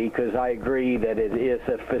facility because I agree that it is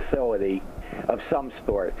a facility of some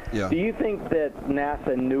sort. Yeah. Do you think that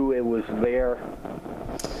NASA knew it was there?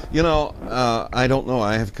 You know, I don't know.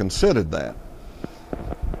 I have considered that.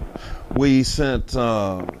 We sent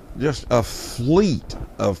just a fleet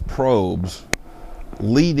of probes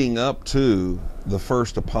leading up to the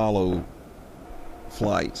first Apollo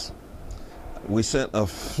flights. We sent a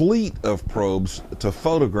fleet of probes to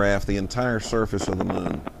photograph the entire surface of the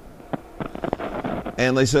moon.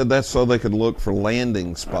 And they said that's so they could look for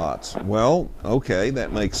landing spots. Well, okay,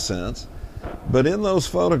 that makes sense. But in those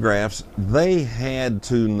photographs, they had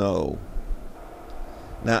to know.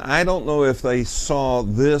 Now, I don't know if they saw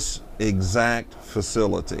this exact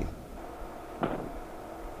facility,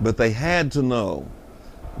 but they had to know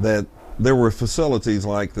that there were facilities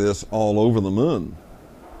like this all over the moon.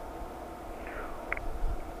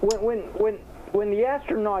 When the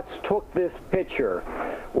astronauts took this picture,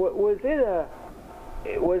 was it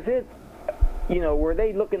were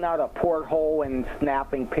they looking out a porthole and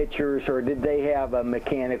snapping pictures, or did they have a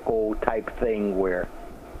mechanical type thing where?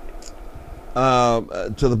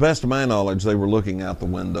 To the best of my knowledge, they were looking out the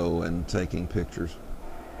window and taking pictures.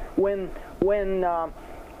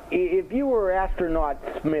 If you were astronaut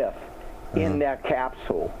Smith in that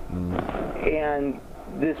capsule, and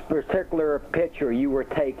this particular picture you were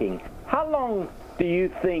taking, how long do you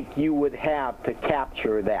think you would have to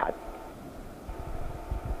capture that?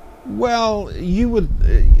 Well, you would,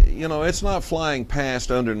 it's not flying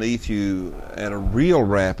past underneath you at a real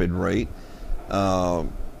rapid rate.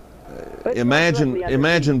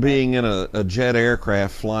 Imagine being in a jet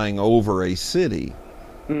aircraft flying over a city.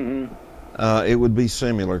 It would be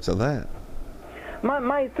similar to that.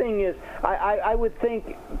 My thing is, I would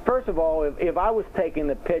think, first of all, if I was taking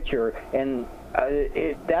the picture, and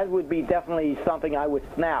that would be definitely something I would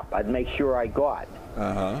snap. I'd make sure I got.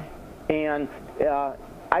 And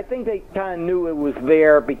I think they kind of knew it was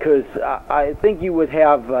there because I think you would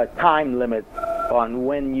have a time limit on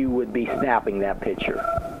when you would be snapping that picture.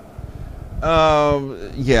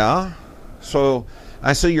 Yeah. So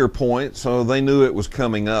I see your point. So they knew it was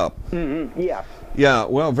coming up. Yeah. Yeah.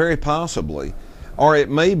 Well, very possibly. Or it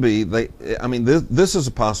may be this is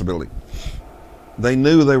a possibility. They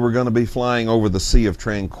knew they were going to be flying over the Sea of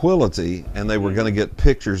Tranquility, and they were going to get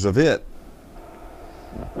pictures of it.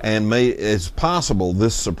 And it's possible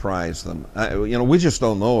this surprised them. We just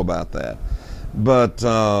don't know about that. But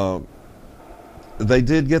they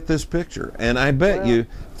did get this picture. And I bet you,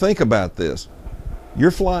 think about this.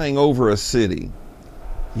 You're flying over a city.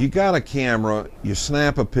 You got a camera. You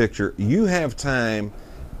snap a picture. You have time.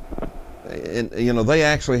 And, they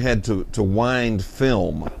actually had to wind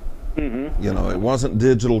film. It wasn't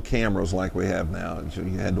digital cameras like we have now. So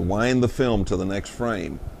you had to wind the film to the next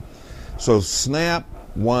frame. So snap,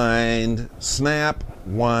 wind, snap,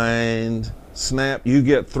 wind, snap. You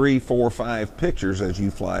get 3, 4, 5 pictures as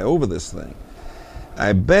you fly over this thing.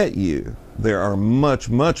 I bet you there are much,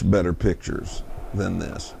 much better pictures than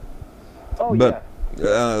this. Oh, but,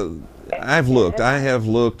 I have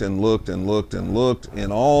looked and looked and looked and looked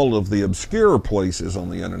in all of the obscure places on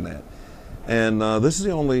the internet. And this is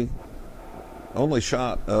the only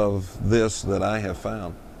shot of this that I have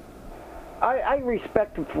found. I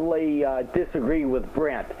respectfully disagree with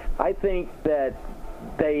Brent. I think that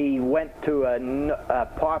they went to a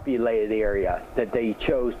populated area that they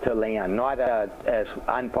chose to land, not as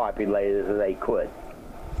unpopulated as they could.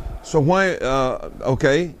 So why?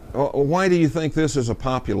 Why do you think this is a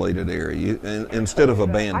populated area instead of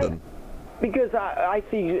abandoned? Because I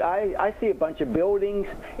see a bunch of buildings,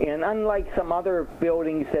 and unlike some other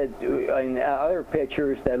buildings that in other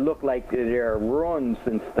pictures that look like they're ruins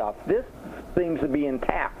and stuff, this seems to be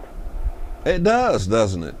intact. It does,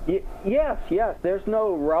 doesn't it? Yes. There's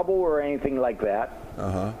no rubble or anything like that.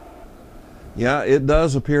 Yeah, it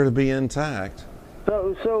does appear to be intact.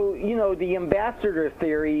 So the ambassador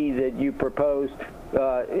theory that you proposed,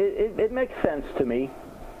 it makes sense to me.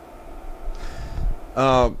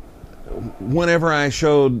 Whenever I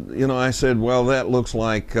showed, I said, well, that looks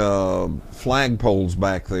like flagpoles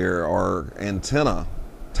back there or antenna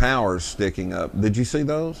towers sticking up. Did you see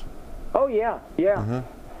those? Oh, yeah.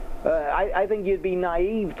 I think you'd be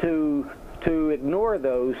naive to ignore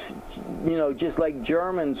those, just like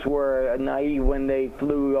Germans were naive when they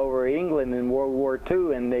flew over England in World War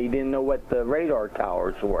II and they didn't know what the radar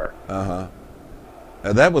towers were.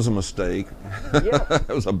 That was a mistake. Yes. That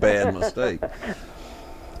was a bad mistake.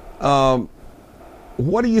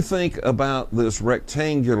 What do you think about this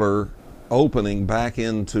rectangular opening back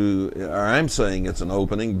into, or I'm saying it's an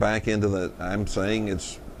opening back into the, I'm saying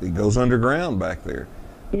it goes underground back there.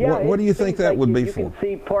 Yeah, What do you think that would be for? You can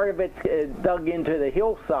see part of it's dug into the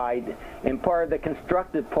hillside, and part of the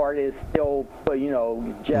constructed part is still,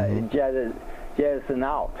 jettisoned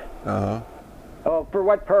out. Uh-huh. Oh, for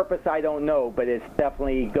what purpose, I don't know, but it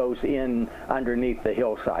definitely goes in underneath the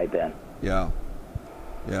hillside then. Yeah.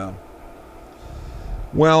 Yeah.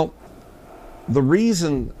 Well, the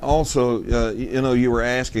reason also, you were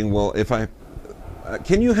asking, well, if I,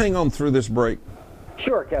 can you hang on through this break?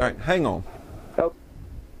 Sure, Kevin. All right, hang on. Oh.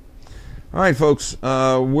 All right, folks,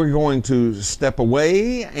 we're going to step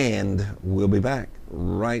away, and we'll be back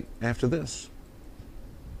right after this.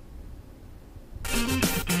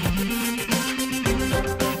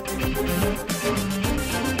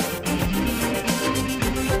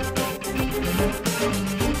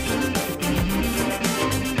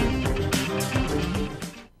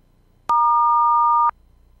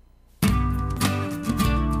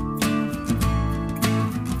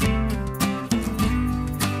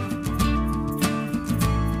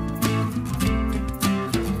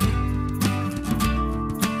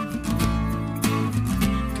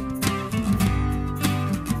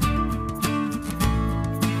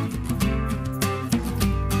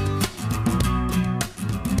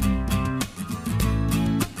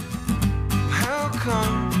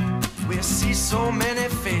 So many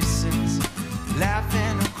faces laughing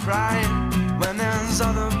and crying when there's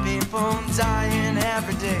other people dying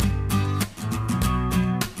every day.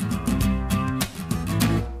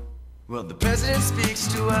 Well, the president speaks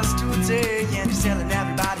to us today, and he's telling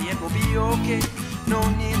everybody it will be okay. No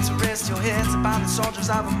need to rest your heads about the soldiers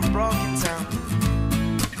of a broken town.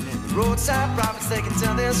 And the roadside prophets, they can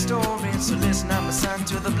tell their stories. So listen up, my son,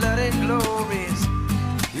 to the blood and glories.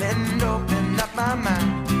 Let it open up my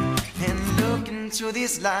mind and look into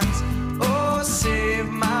these lines. Oh, save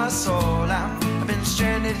my soul. I've been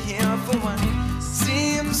stranded here for what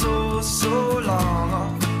seems oh so long.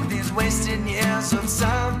 Oh, these wasted years of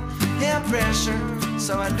time and pressure.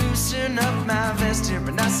 So I loosen up my vest here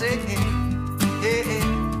and I say, hey, hey,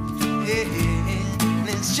 hey,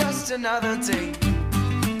 hey, it's just another day.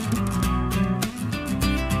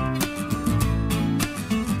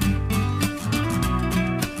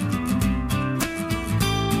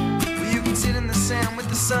 With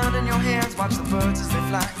the sun in your hands, watch the birds as they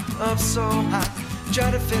fly up so high.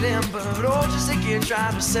 Try to fit in, but oh, just a kid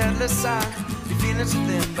trying to settle aside. You're feeling so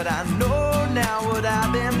thin, but I know now what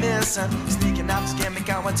I've been missing. Sneaking out to get me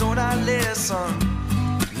out, why don't I listen?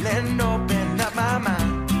 Let it open up my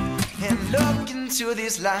mind and look into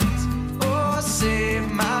these lights. Oh,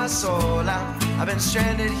 save my soul. I've been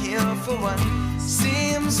stranded here for what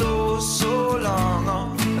seems oh so long.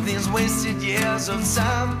 Oh, these wasted years of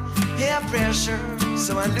time and pressure.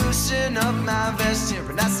 So I loosen up my vest here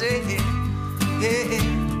and I say, hey, hey,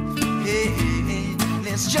 hey, hey,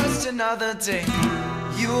 it's just another day.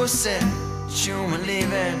 You said you were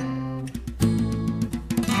leaving,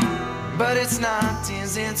 but it's not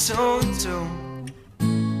easy to do.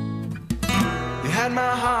 You had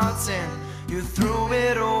my heart and you threw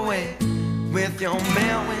it away with your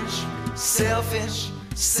selfish, selfish,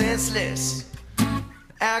 senseless,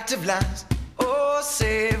 active lies. Oh,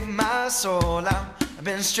 save my soul. I've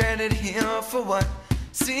been stranded here for what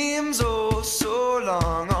seems oh so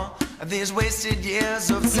long. Oh, these wasted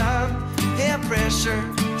years of time and pressure.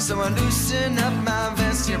 So I loosen up my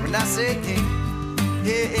vest here and I say, hey,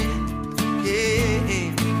 hey, hey,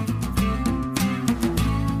 hey.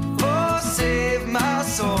 Oh, save my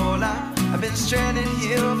soul. I've been stranded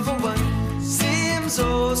here for what seems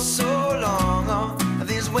oh so long. Oh,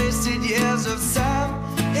 these wasted years of time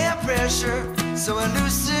and pressure. So I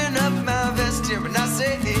loosen up my vest here and I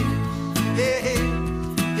say, hey, hey,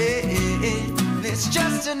 hey, hey, hey. It's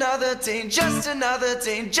just another day, just another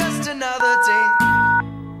day, just another day.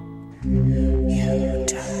 You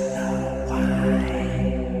don't know why.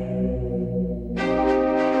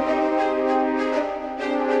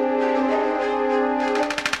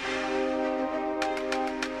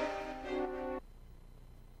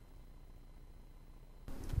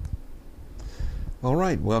 All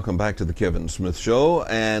right, welcome back to the Kevin Smith Show,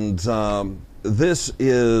 and this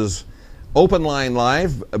is Open Line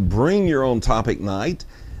Live, Bring Your Own Topic Night.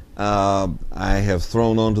 I have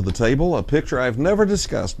thrown onto the table a picture I've never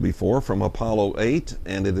discussed before from Apollo 8,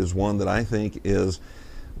 and it is one that I think is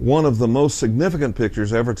one of the most significant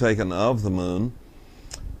pictures ever taken of the moon.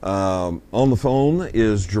 On the phone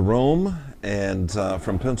is Jerome, and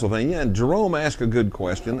from Pennsylvania. And Jerome asked a good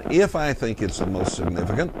question. If I think it's the most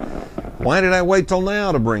significant, why did I wait till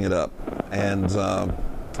now to bring it up? And,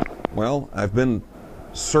 well, I've been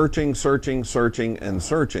searching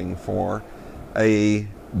for a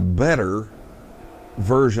better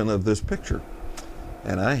version of this picture,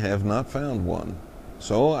 and I have not found one.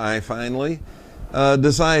 So I finally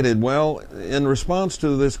decided, well, in response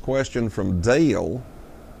to this question from Dale,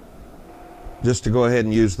 just to go ahead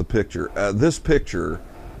and use the picture. This picture,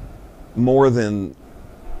 more than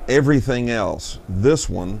everything else, this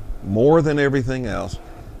one, more than everything else,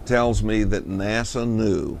 tells me that NASA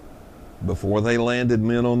knew before they landed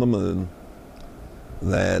men on the moon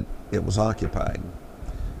that it was occupied.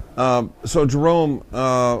 So Jerome,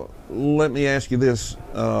 let me ask you this.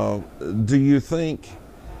 Do you think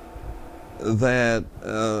that,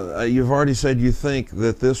 you've already said you think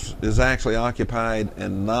that this is actually occupied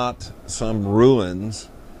and not some ruins,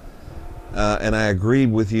 and I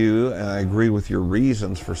agreed with you, and I agree with your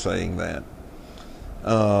reasons for saying that.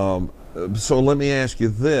 So let me ask you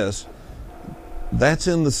this. That's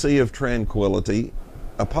in the Sea of Tranquility.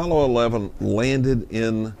 Apollo 11 landed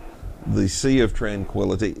in the Sea of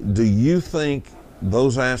Tranquility. Do you think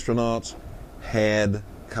those astronauts had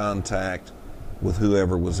contact with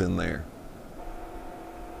whoever was in there?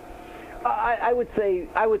 I would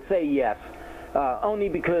say yes, only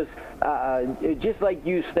because just like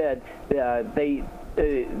you said, they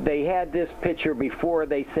had this picture before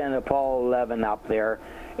they sent Apollo 11 up there,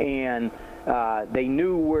 and they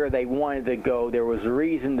knew where they wanted to go. There was a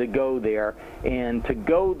reason to go there, and to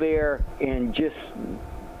go there and just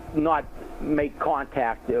not make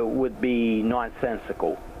contact would be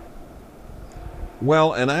nonsensical.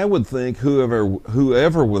 Well, and I would think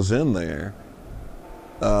whoever was in there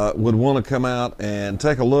would want to come out and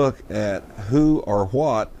take a look at who or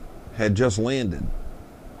what had just landed.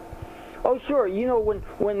 Oh, sure. You know,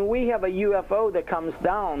 when we have a UFO that comes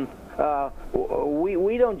down,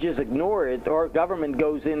 we don't just ignore it. Our government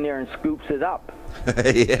goes in there and scoops it up.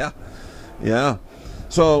 Yeah.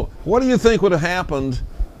 So what do you think would have happened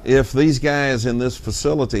if these guys in this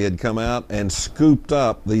facility had come out and scooped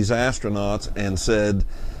up these astronauts and said,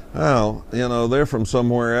 oh, you know, they're from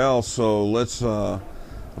somewhere else, so let's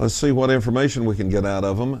see what information we can get out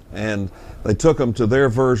of them. And they took them to their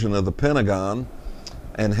version of the Pentagon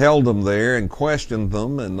and held them there and questioned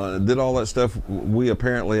them and did all that stuff we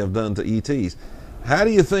apparently have done to ETs. How do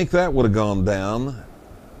you think that would have gone down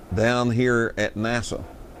here at NASA?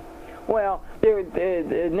 Well,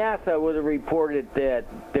 NASA would have reported that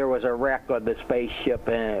there was a wreck of the spaceship,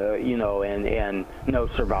 and no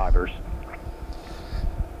survivors.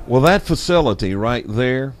 Well, that facility right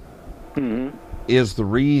there Mm-hmm. is the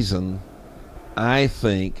reason I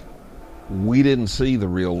think we didn't see the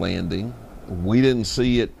real landing. We didn't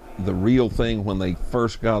see the real thing when they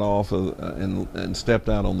first got off and stepped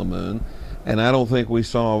out on the moon. And I don't think we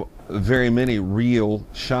saw very many real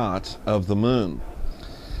shots of the moon,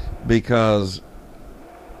 because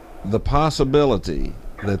the possibility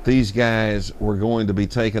that these guys were going to be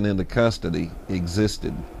taken into custody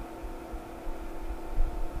existed.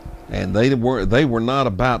 And they were not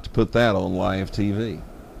about to put that on live TV.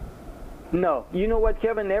 No, you know what,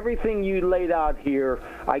 Kevin? Everything you laid out here,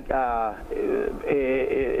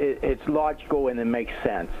 it's logical and it makes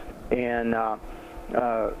sense. And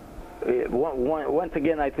once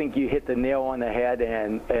again, I think you hit the nail on the head,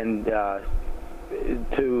 you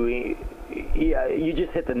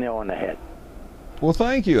just hit the nail on the head. Well,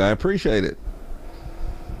 thank you. I appreciate it.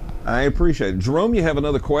 Jerome, you have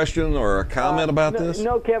another question or a comment about this?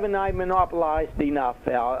 No, Kevin, I monopolized enough.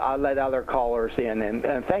 I'll let other callers in.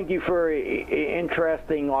 And thank you for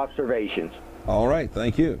interesting observations. All right,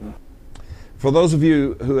 thank you. For those of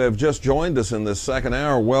you who have just joined us in this second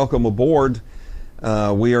hour, welcome aboard.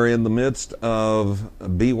 We are in the midst of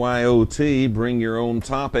BYOT, Bring Your Own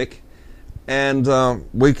Topic. And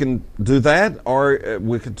we can do that, or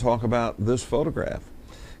we could talk about this photograph.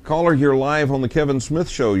 Caller, you're live on the Kevin Smith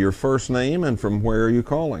Show. Your first name and from where are you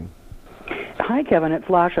calling? Hi, Kevin. It's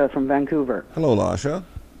Lasha from Vancouver. Hello, Lasha.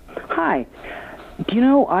 Hi. Do you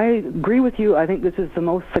know, I agree with you. I think this is the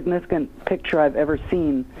most significant picture I've ever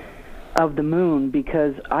seen of the moon,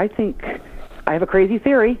 because I think, I have a crazy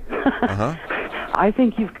theory. Uh-huh. I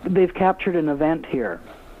think they've captured an event here.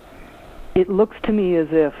 It looks to me as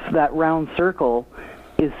if that round circle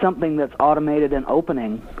is something that's automated and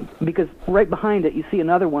opening, because right behind it you see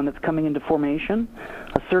another one that's coming into formation,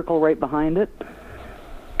 a circle right behind it,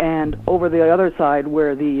 and over the other side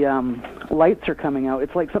where the lights are coming out,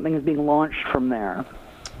 it's like something is being launched from there.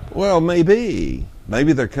 Well, maybe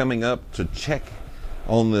they're coming up to check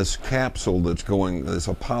on this capsule that's going, this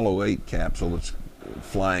Apollo 8 capsule that's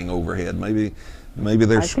flying overhead. Maybe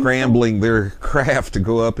they're scrambling their craft to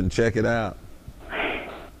go up and check it out.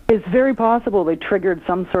 It's very possible they triggered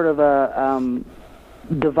some sort of a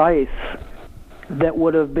device that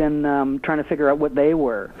would have been trying to figure out what they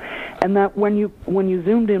were, and that when you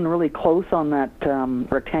zoomed in really close on that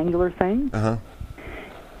rectangular thing,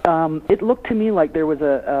 it looked to me like there was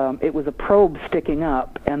it was a probe sticking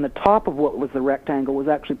up, and the top of what was the rectangle was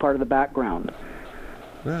actually part of the background.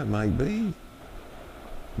 That might be.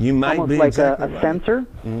 You might almost be like exactly a right. sensor.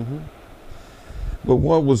 Mm-hmm. But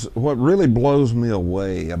what really blows me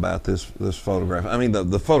away about this photograph, I mean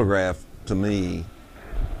the photograph to me,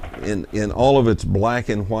 in all of its black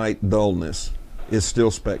and white dullness, is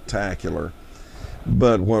still spectacular.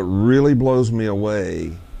 But what really blows me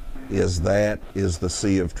away is the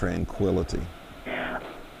Sea of Tranquility.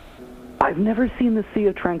 I've never seen the Sea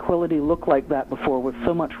of Tranquility look like that before, with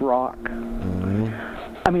so much rock. Mm-hmm.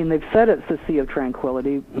 I mean, they've said it's the Sea of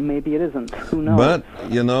Tranquility. Maybe it isn't. Who knows?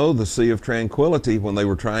 But, you know, the Sea of Tranquility, when they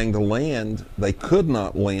were trying to land, they could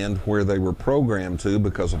not land where they were programmed to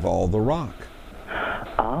because of all the rock.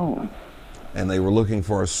 Oh. And they were looking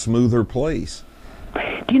for a smoother place.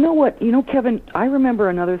 Do you know what? You know, Kevin, I remember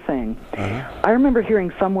another thing. I remember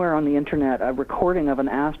hearing somewhere on the internet a recording of an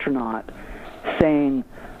astronaut saying,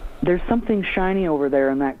 "There's something shiny over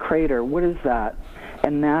there in that crater. What is that?"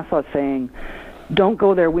 And NASA saying, "Don't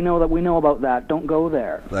go there. We know about that. Don't go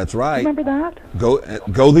there." That's right. Remember that?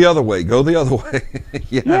 Go the other way. Go the other way.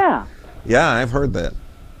 Yeah. Yeah, I've heard that.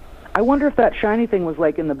 I wonder if that shiny thing was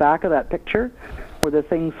like in the back of that picture, where the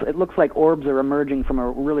things, it looks like orbs are emerging from a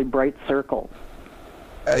really bright circle.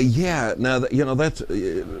 Yeah. Now, you know, that's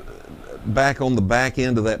back on the back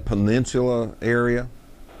end of that peninsula area.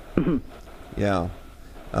 Yeah.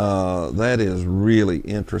 That is really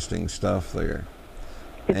interesting stuff there.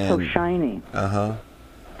 It's so shiny. Uh-huh.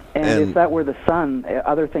 And if that were the sun,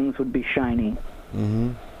 other things would be shiny.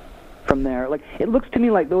 Mm-hmm. From there. Like, it looks to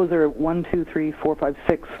me like those are 1, 2, 3, 4, 5,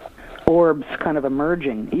 6 orbs kind of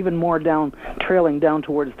emerging, even more down, trailing down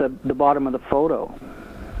towards the bottom of the photo.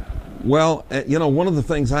 Well, you know, one of the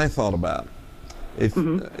things I thought about, if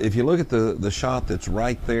you look at the shot that's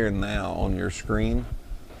right there now on your screen,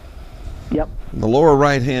 yep, in the lower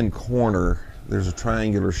right-hand corner, there's a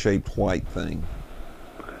triangular-shaped white thing,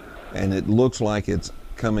 and it looks like it's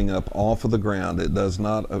coming up off of the ground. It does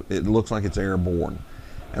not. It looks like it's airborne.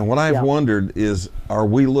 And what I've wondered is, are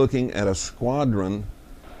we looking at a squadron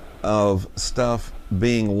of stuff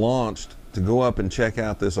being launched to go up and check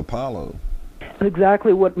out this Apollo? That's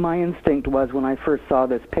exactly what my instinct was when I first saw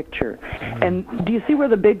this picture. And do you see where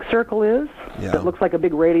the big circle is? Yeah. It looks like a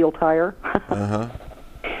big radial tire.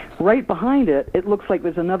 Right behind it, it looks like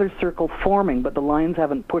there's another circle forming, but the lines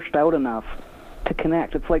haven't pushed out enough to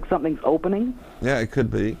connect. It's like something's opening. Yeah, it could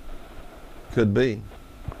be. Could be.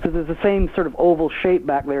 So there's the same sort of oval shape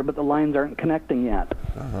back there, but the lines aren't connecting yet.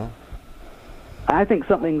 I think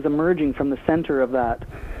something's emerging from the center of that,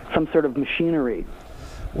 some sort of machinery.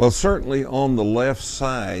 Well, certainly on the left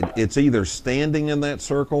side, it's either standing in that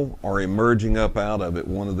circle or emerging up out of it,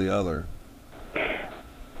 one or the other.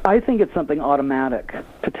 I think it's something automatic,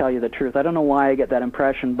 to tell you the truth. I don't know why I get that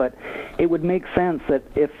impression, but it would make sense that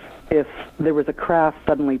if there was a craft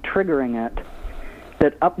suddenly triggering it,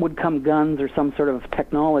 that up would come guns or some sort of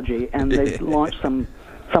technology, and they'd launch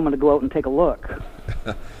someone to go out and take a look.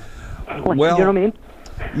 Like, Well, you know what I mean?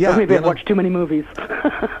 Yeah. Or maybe I've watched too many movies.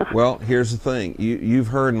 Well, here's the thing. You've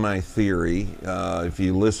heard my theory. If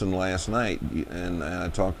you listened last night, and I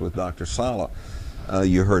talked with Dr. Sala,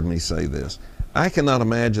 you heard me say this. I cannot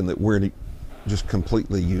imagine that we're just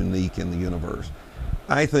completely unique in the universe.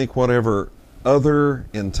 I think whatever other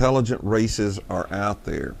intelligent races are out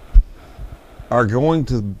there are going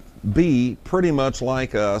to be pretty much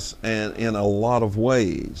like us, and in a lot of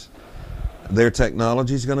ways. Their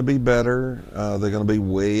technology is going to be better. They're going to be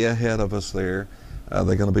way ahead of us there.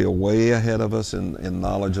 They're going to be way ahead of us in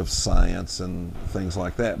knowledge of science and things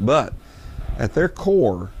like that. But at their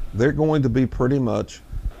core, they're going to be pretty much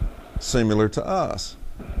similar to us.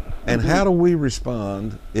 And how do we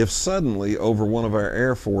respond if suddenly over one of our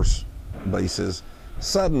Air Force bases,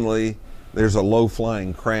 suddenly there's a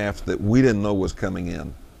low-flying craft that we didn't know was coming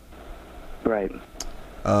in? Right.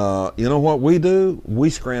 You know what we do?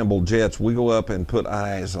 We scramble jets. We go up and put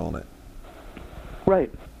eyes on it.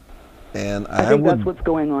 Right. And I think that's what's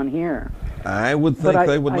going on here. I would think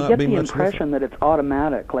they would not be much I get the impression that it's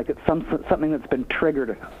automatic, like it's something that's been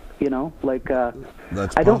triggered. You know, like I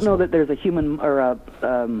don't know that there's a human or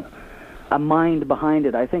a mind behind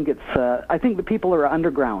it. I think it's I think the people are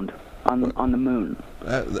underground. on the moon.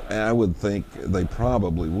 I would think they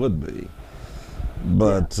probably would be.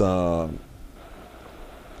 But,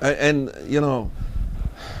 and, you know,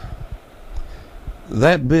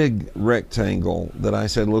 that big rectangle that I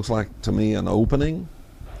said looks like to me an opening,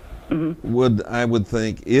 I would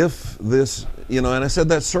think if this, you know, and I said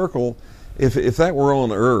that circle, if that were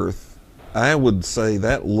on Earth, I would say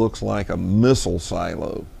that looks like a missile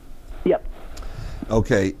silo. Yep.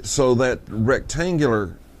 Okay, so that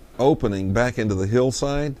rectangular opening back into the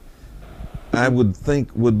hillside, I would think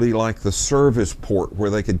would be like the service port where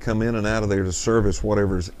they could come in and out of there to service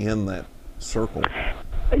whatever's in that circle.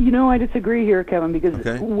 You know, I disagree here, Kevin,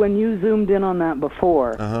 because when you zoomed in on that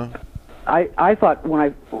before, I thought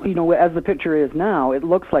as the picture is now, it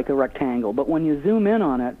looks like a rectangle. But when you zoom in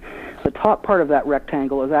on it, the top part of that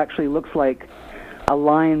rectangle looks like a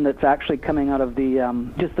line that's actually coming out of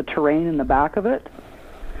the just the terrain in the back of it.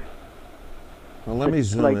 Well, let me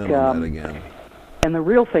zoom in on that again. And the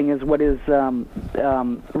real thing is, what is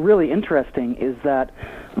really interesting is that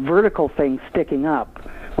vertical thing sticking up,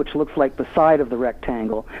 which looks like the side of the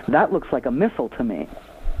rectangle. That looks like a missile to me.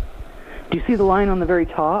 Do you see the line on the very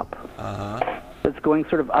top? That's going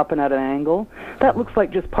sort of up and at an angle? That looks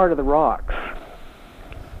like just part of the rocks.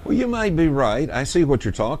 Well, you might be right. I see what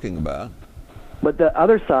you're talking about. But the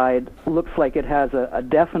other side looks like it has a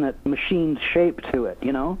definite machined shape to it,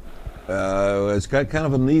 you know? It's got kind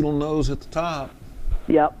of a needle nose at the top.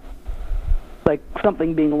 Yep. Like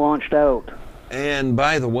something being launched out. And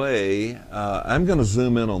by the way, I'm going to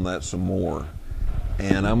zoom in on that some more.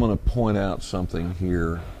 And I'm going to point out something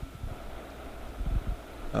here.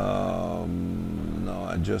 No,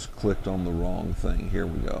 I just clicked on the wrong thing. Here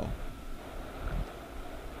we go.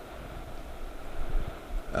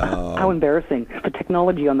 How embarrassing. The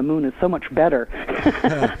technology on the moon is so much better.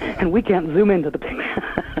 And we can't zoom into the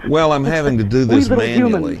picture. Well, I'm having to do this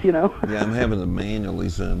manually. Humans, you know? Yeah, I'm having to manually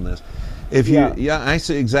zoom this. If you, I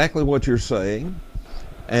see exactly what you're saying.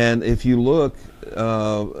 And if you look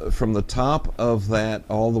from the top of that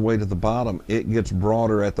all the way to the bottom, it gets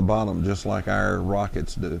broader at the bottom, just like our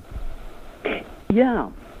rockets do. Yeah.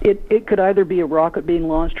 It could either be a rocket being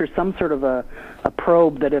launched or some sort of a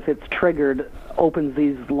probe that, if it's triggered, opens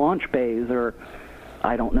these launch bays, or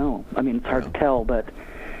I don't know. I mean, it's hard to tell, but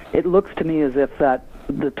it looks to me as if that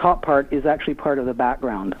the top part is actually part of the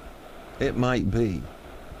background. It might be.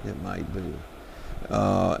 It might be.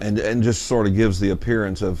 And just sort of gives the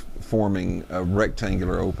appearance of forming a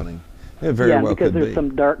rectangular opening. It very well could be. because there's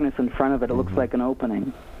some darkness in front of it. It looks like an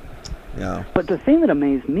opening. Yeah. But the thing that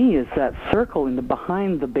amazed me is that circle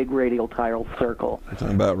behind the big radial tile circle. You're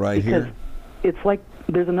talking about right here? It's like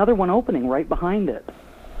there's another one opening right behind it.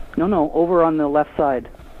 No, over on the left side.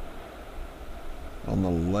 On the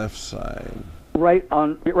left side. Right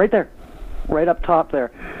there. Right up top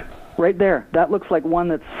there. Right there. That looks like one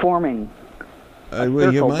that's forming.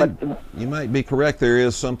 Well, you might be correct. There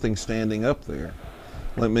is something standing up there.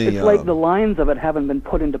 It's like the lines of it haven't been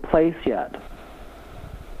put into place yet.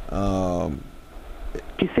 Do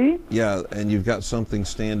you see? Yeah, and you've got something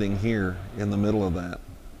standing here in the middle of that.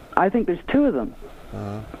 I think there's two of them.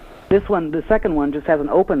 This one, the second one, just hasn't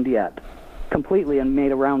opened yet completely and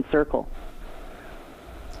made a round circle.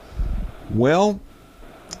 Well,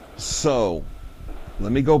 so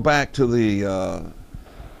let me go back to the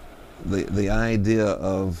idea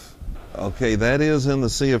of, okay, that is in the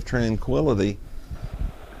Sea of Tranquility.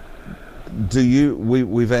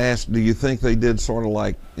 We've asked, do you think they did sort of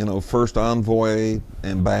like, first envoy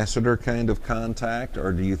ambassador kind of contact,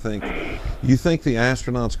 or do you think the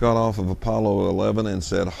astronauts got off of Apollo 11 and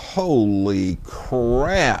said, holy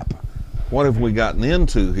crap, what have we gotten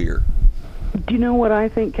into here? Do you know what I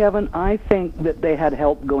think, Kevin? I think that they had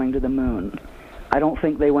help going to the moon. I don't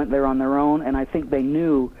think they went there on their own, and I think they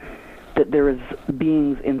knew that there is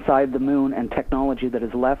beings inside the moon and technology that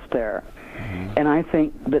is left there. And I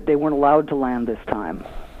think that they weren't allowed to land this time.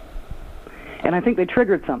 And I think they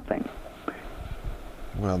triggered something.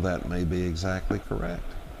 Well, that may be exactly correct.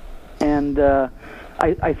 And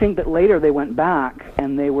I think that later they went back,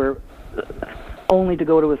 and they were only to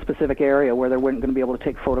go to a specific area where they weren't going to be able to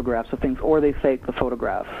take photographs of things, or they faked the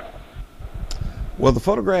photographs. Well, the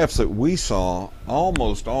photographs that we saw,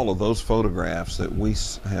 almost all of those photographs that we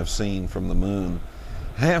have seen from the moon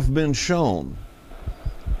have been shown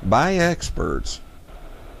by experts,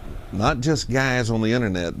 not just guys on the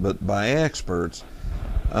internet, but by experts,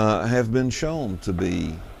 have been shown to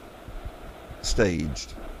be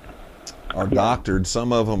staged or doctored.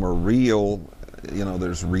 Some of them are real,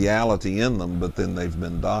 there's reality in them, but then they've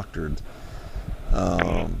been doctored.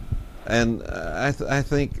 And I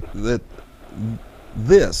think that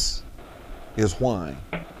this is why.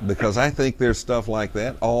 Because I think there's stuff like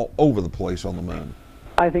that all over the place on the moon.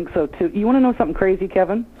 I think so too. You want to know something crazy,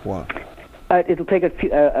 Kevin? What? It'll take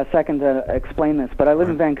a second to explain this, but I live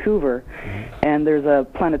in Vancouver, and there's a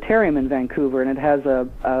planetarium in Vancouver, and it has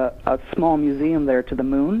a small museum there to the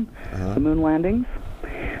moon, the moon landings.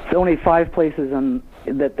 It's only 5 places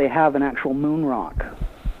that they have an actual moon rock,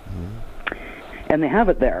 and they have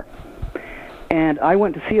it there. And I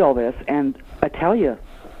went to see all this, and I tell you,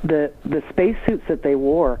 the spacesuits that they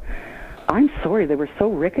wore, I'm sorry, they were so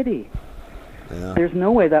rickety. Yeah. There's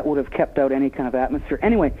no way that would have kept out any kind of atmosphere.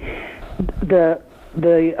 Anyway, the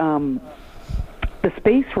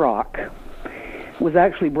space rock was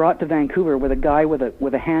actually brought to Vancouver with a guy with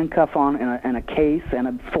a handcuff on and a case and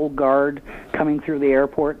a full guard coming through the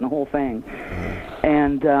airport and the whole thing.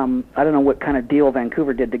 And I don't know what kind of deal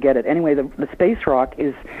Vancouver did to get it. Anyway, the space rock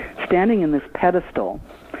is standing in this pedestal,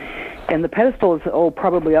 and the pedestal is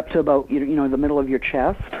probably up to about the middle of your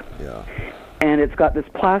chest. Yeah. And it's got this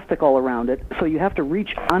plastic all around it, so you have to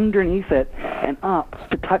reach underneath it and up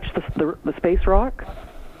to touch the space rock.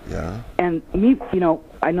 Yeah. And me,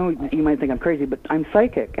 I know you might think I'm crazy, but I'm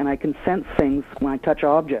psychic, and I can sense things when I touch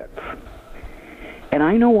objects. And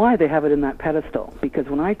I know why they have it in that pedestal, because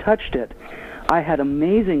when I touched it, I had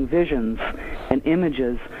amazing visions and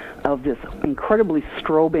images of this incredibly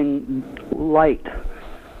strobing light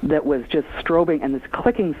that was just strobing, and this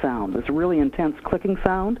clicking sound, this really intense clicking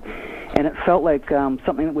sound, and it felt like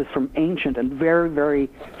something that was from ancient and very, very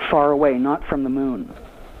far away, not from the moon.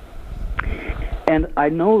 And I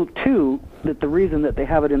know, too, that the reason that they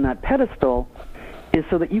have it in that pedestal is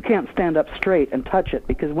so that you can't stand up straight and touch it,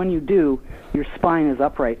 because when you do, your spine is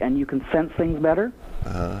upright and you can sense things better.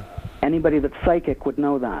 Anybody that's psychic would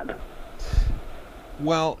know that.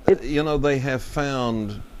 Well, they have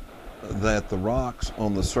found that the rocks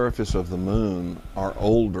on the surface of the moon are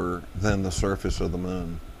older than the surface of the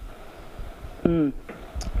moon.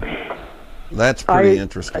 That's pretty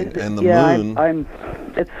interesting. And the moon...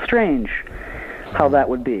 it's strange how that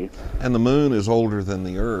would be. And the moon is older than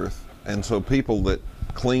the Earth. And so people that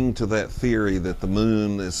cling to that theory that the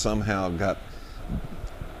moon is somehow got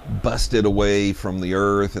busted away from the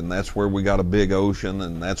Earth, and that's where we got a big ocean,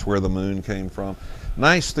 and that's where the moon came from.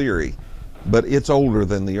 Nice theory, but it's older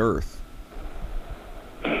than the Earth.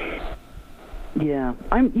 Yeah,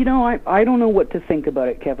 I don't know what to think about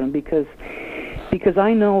it, Kevin, because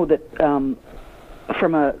I know that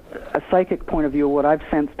from a psychic point of view, what I've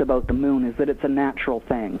sensed about the moon is that it's a natural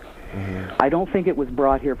thing. I don't think it was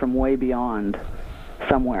brought here from way beyond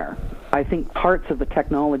somewhere. I think parts of the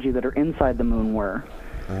technology that are inside the moon were.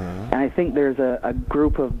 And I think there's a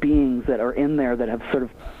group of beings that are in there that have sort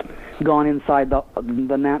of gone inside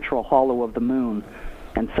the natural hollow of the moon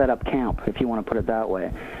and set up camp, if you want to put it that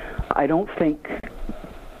way. I don't think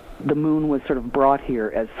the moon was sort of brought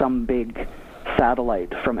here as some big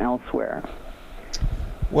satellite from elsewhere.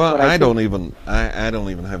 Well, I don't even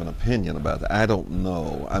have an opinion about that. I don't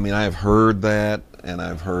know. I mean, I've heard that, and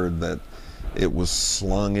I've heard that it was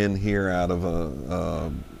slung in here out of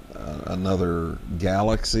another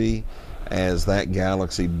galaxy as that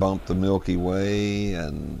galaxy bumped the Milky Way,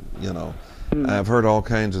 and I've heard all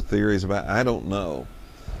kinds of theories about it. I don't know.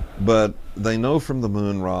 But they know from the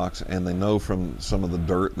moon rocks, and they know from some of the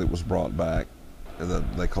dirt that was brought back,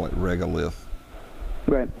 they call it regolith,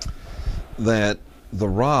 right, that the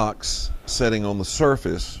rocks sitting on the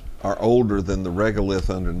surface are older than the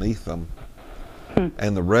regolith underneath them.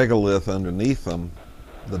 And the regolith underneath them,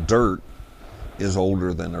 the dirt, is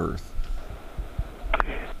older than Earth.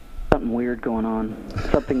 Something weird going on.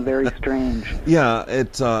 Something very strange. Yeah,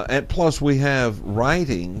 and plus we have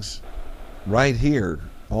writings right here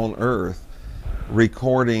on Earth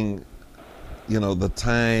recording, the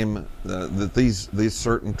time that these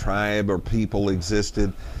certain tribe or people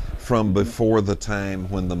existed from before the time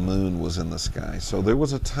when the moon was in the sky. So there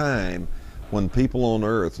was a time when people on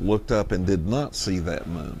Earth looked up and did not see that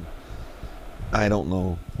moon. I don't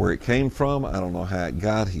know where it came from. I don't know how it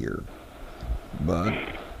got here. But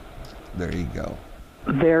there you go.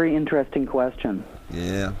 Very interesting question.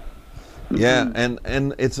 Yeah. Yeah,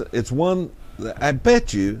 and it's one, I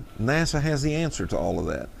bet you NASA has the answer to all of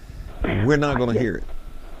that. We're not going to hear it.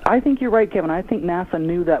 I think you're right, Kevin. I think NASA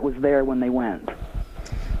knew that was there when they went.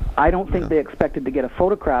 I don't think they expected to get a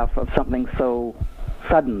photograph of something so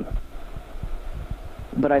sudden.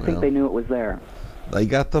 But I think they knew it was there. They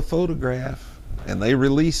got the photograph, and they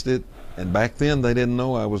released it, and back then they didn't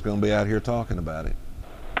know I was going to be out here talking about it.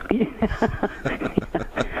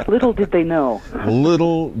 Little did they know.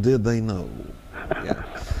 Little did they know. Yeah.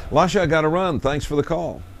 Lasha, I got to run. Thanks for the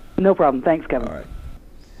call. No problem. Thanks, Kevin. All right.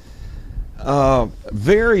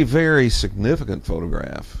 Very, very significant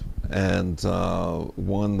photograph, and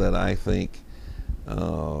one that I think,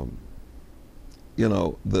 you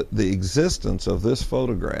know, the existence of this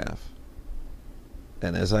photograph,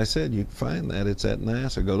 and as I said, you can find that. It's at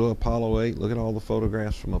NASA. Go to Apollo 8. Look at all the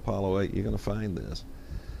photographs from Apollo 8. You're going to find this.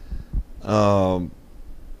 The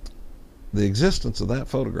existence of that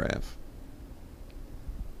photograph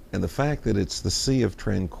and the fact that it's the Sea of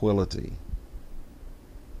Tranquility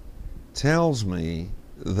tells me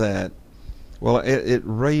that, well, it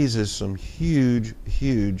raises some huge,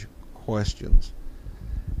 huge questions.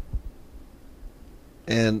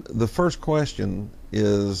 And the first question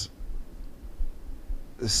is,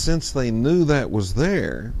 since they knew that was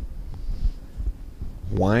there,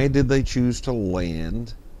 why did they choose to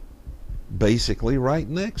land basically right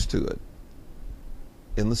next to it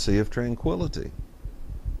in the Sea of Tranquility?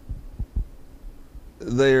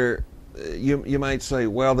 You might say,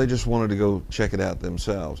 well, they just wanted to go check it out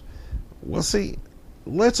themselves. Well, see,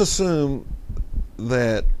 let's assume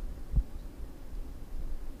that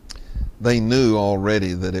they knew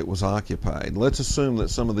already that it was occupied. Let's assume that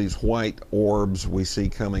some of these white orbs we see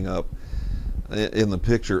coming up in the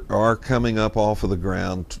picture are coming up off of the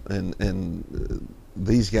ground, and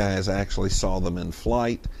these guys actually saw them in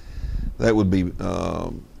flight. That would be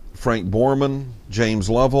Frank Borman, James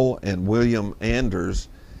Lovell, and William Anders.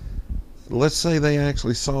 Let's say they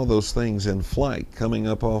actually saw those things in flight coming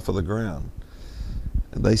up off of the ground.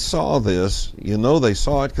 And they saw this. You know they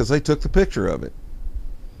saw it because they took the picture of it.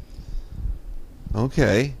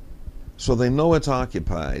 Okay, so they know it's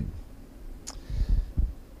occupied.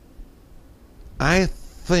 I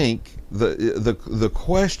think the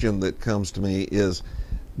question that comes to me is,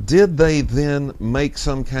 did they then make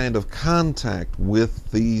some kind of contact with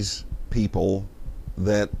these people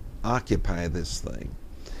that occupy this thing?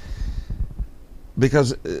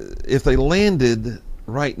 Because if they landed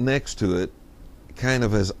right next to it, kind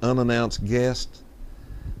of as unannounced guests,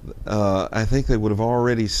 I think they would have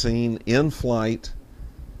already seen in flight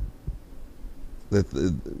that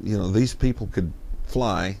these people could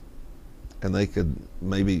fly, and they could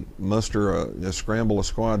maybe muster scramble a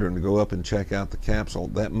squadron to go up and check out the capsule.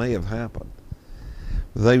 That may have happened.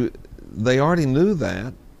 They already knew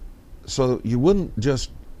that, so you wouldn't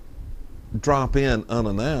just drop in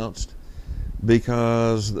unannounced,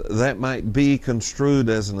 because that might be construed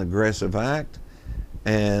as an aggressive act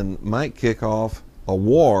and might kick off a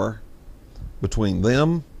war between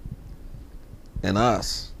them and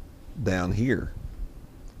us down here.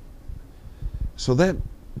 So that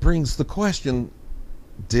brings the question,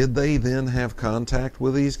 did they then have contact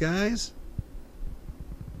with these guys?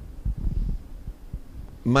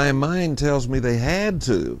 My mind tells me they had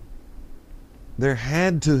to. There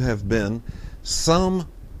had to have been some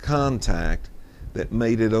contact that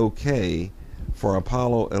made it okay for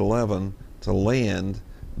Apollo 11 to land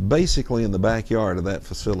basically in the backyard of that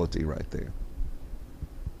facility right there.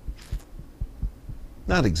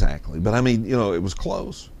 Not exactly, but I mean, it was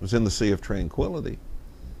close. It was in the Sea of Tranquility.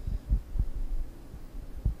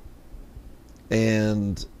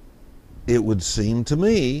 And it would seem to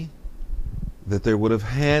me that there would have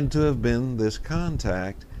had to have been this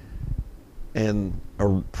contact and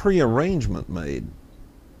a pre-arrangement made.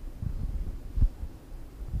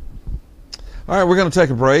 All right, we're going to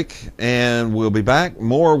take a break, and we'll be back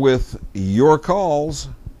more with your calls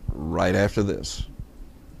right after this.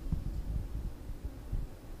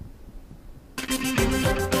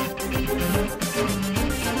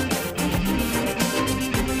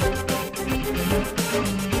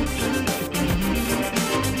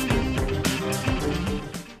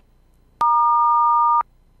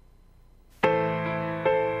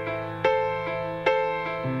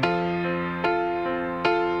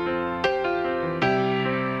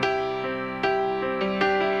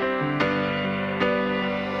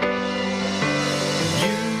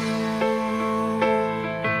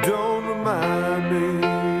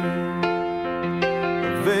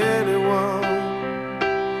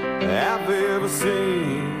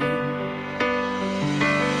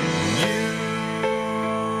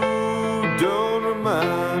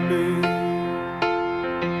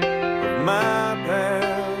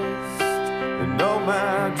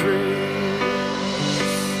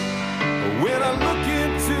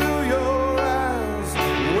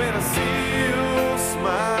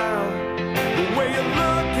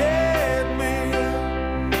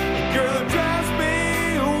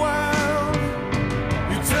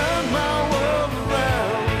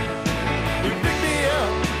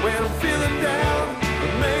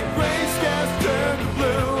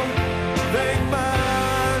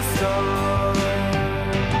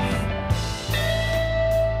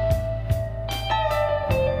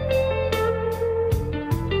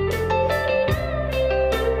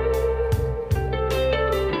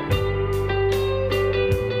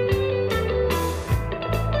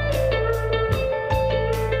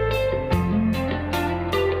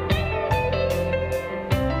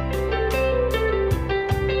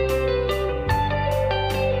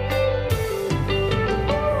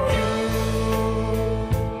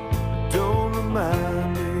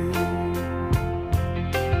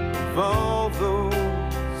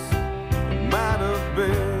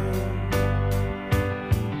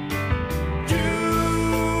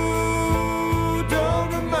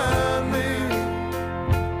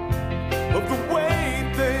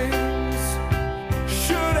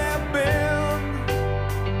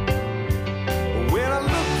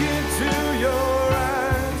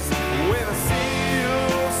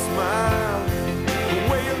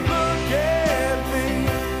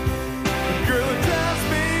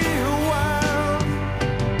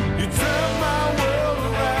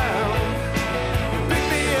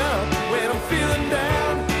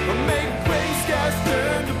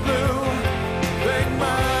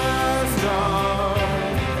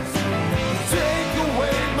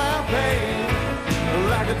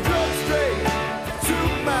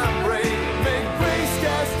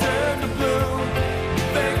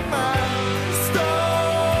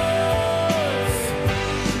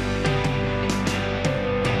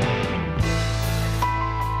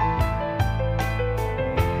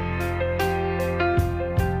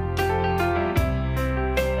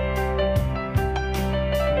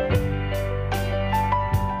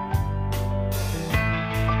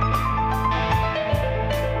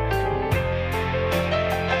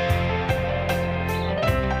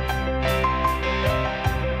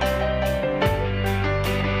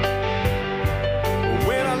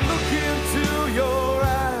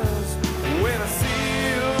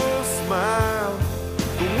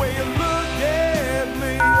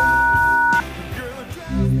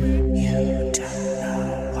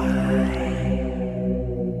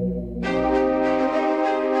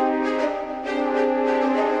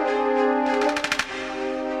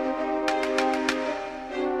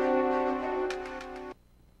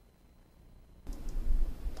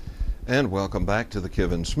 And welcome back to the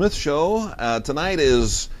Kevin Smith Show. Tonight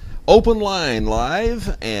is Open Line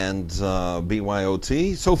Live and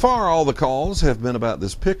BYOT. So far, all the calls have been about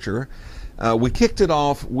this picture. We kicked it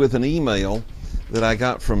off with an email that I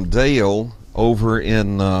got from Dale over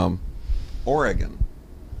in Oregon.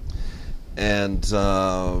 And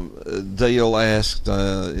Dale asked,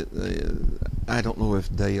 I don't know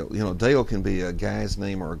if Dale, Dale can be a guy's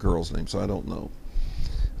name or a girl's name, so I don't know.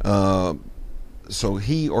 So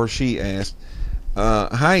he or she asked,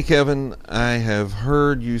 hi Kevin, I have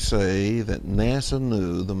heard you say that NASA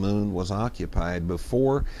knew the moon was occupied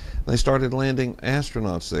before they started landing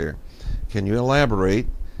astronauts there. Can you elaborate,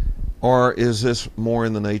 or is this more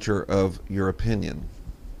in the nature of your opinion?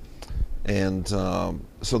 And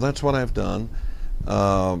so that's what I've done.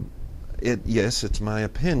 Yes, it's my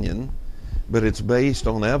opinion, but it's based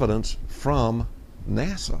on evidence from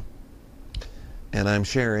NASA. And I'm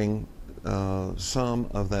sharing some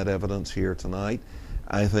of that evidence here tonight.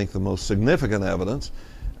 I think the most significant evidence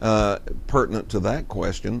pertinent to that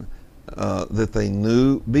question that they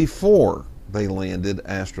knew before they landed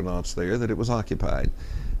astronauts there that it was occupied.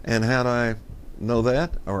 And how do I know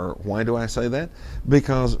that, or why do I say that?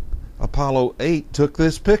 Because Apollo 8 took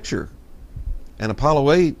this picture. And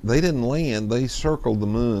Apollo 8, they didn't land, they circled the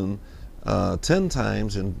moon 10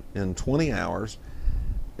 times in 20 hours.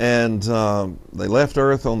 And they left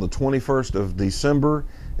Earth on the 21st of December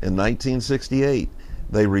in 1968.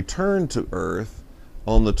 They returned to Earth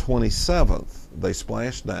on the 27th. They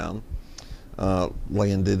splashed down,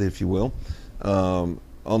 landed, if you will, on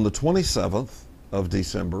the 27th of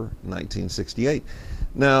December 1968.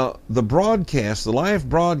 Now, the broadcast, the live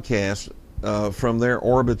broadcast from their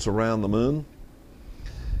orbits around the moon,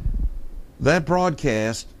 that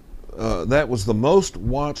broadcast, that was the most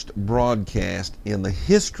watched broadcast in the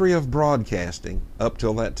history of broadcasting up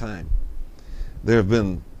till that time. There have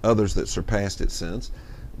been others that surpassed it since,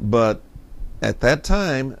 but at that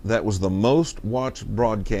time, that was the most watched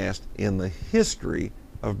broadcast in the history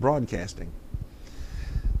of broadcasting.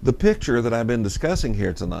 The picture that I've been discussing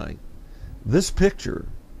here tonight, this picture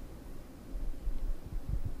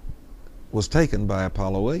was taken by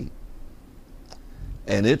Apollo 8.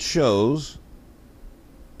 And it shows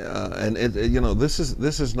and this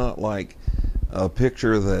is not like a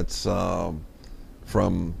picture that's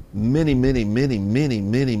from many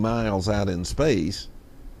miles out in space.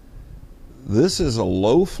 This is a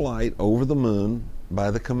low flight over the moon by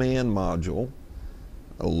the command module,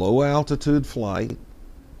 a low altitude flight,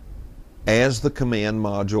 as the command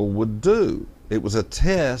module would do. It was a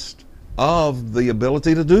test of the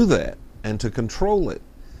ability to do that and to control it.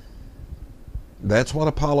 That's what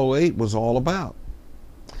Apollo 8 was all about.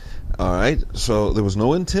 All right, so there was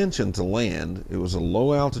no intention to land. It was a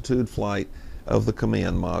low altitude flight of the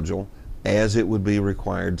command module, as it would be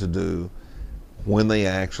required to do when they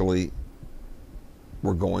actually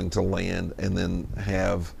were going to land, and then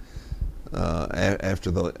have, after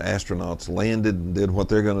the astronauts landed and did what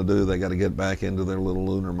they're going to do, they got to get back into their little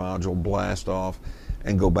lunar module, blast off,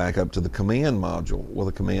 and go back up to the command module. Well,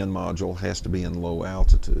 the command module has to be in low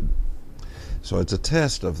altitude. So it's a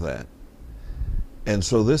test of that. And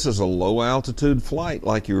so this is a low altitude flight,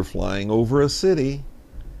 like you were flying over a city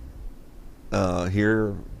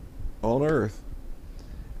here on Earth.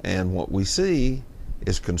 And what we see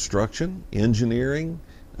is construction, engineering.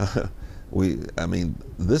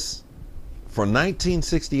 This, for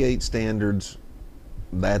 1968 standards,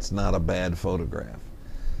 that's not a bad photograph.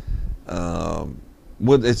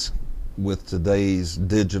 With today's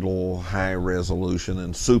digital high resolution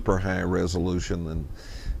and super high resolution, and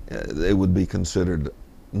it would be considered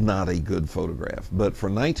not a good photograph. But for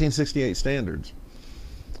 1968 standards,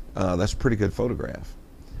 that's a pretty good photograph.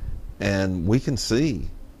 And we can see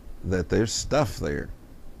that there's stuff there.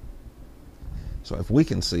 So if we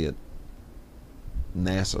can see it,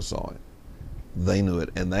 NASA saw it. They knew it.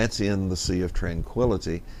 And that's in the Sea of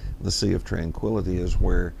Tranquility. The Sea of Tranquility is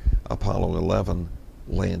where Apollo 11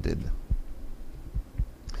 landed.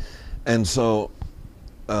 And so,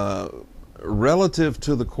 relative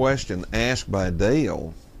to the question asked by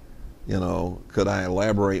Dale, could I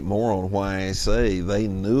elaborate more on why I say they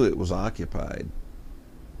knew it was occupied?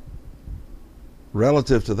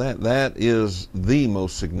 Relative to that, that is the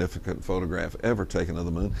most significant photograph ever taken of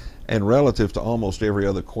the moon. And relative to almost every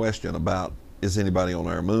other question about, is anybody on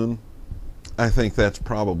our moon? I think that's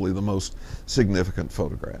probably the most significant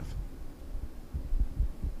photograph.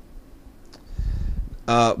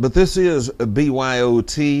 But this is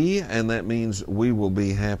BYOT, and that means we will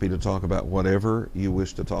be happy to talk about whatever you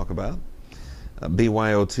wish to talk about.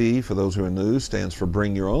 BYOT, for those who are new, stands for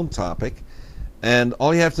Bring Your Own Topic. And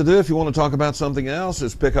all you have to do if you want to talk about something else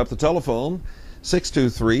is pick up the telephone,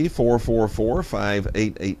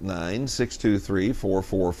 623-444-5889,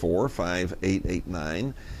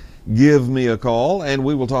 623-444-5889. Give me a call, and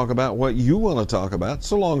we will talk about what you want to talk about,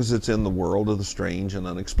 so long as it's in the world of the strange and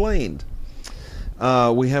unexplained.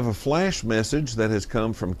 We have a flash message that has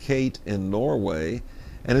come from Kate in Norway,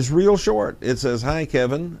 and it's real short. It says, "Hi,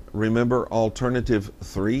 Kevin. Remember Alternative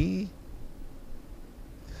 3?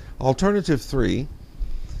 Alternative 3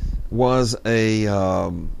 was a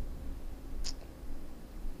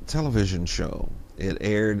television show. It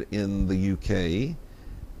aired in the UK,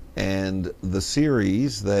 and the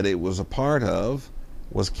series that it was a part of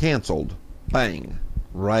was canceled. Bang!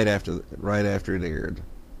 Right after it aired.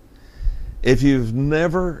 If you've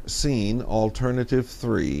never seen Alternative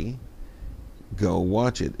 3, go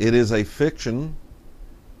watch it. It is a fictionalized,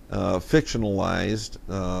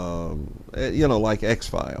 like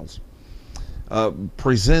X-Files,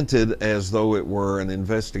 presented as though it were an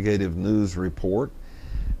investigative news report,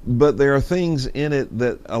 but there are things in it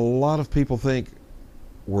that a lot of people think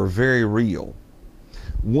were very real.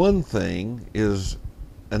 One thing is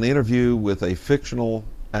an interview with a fictional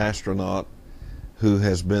astronaut who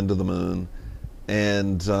has been to the moon,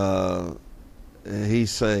 and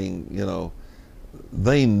he's saying,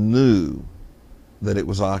 they knew that it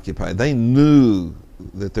was occupied. They knew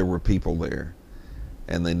that there were people there,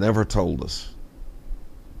 and they never told us.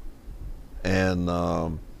 And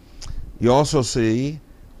you also see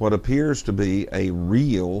what appears to be a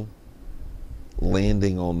real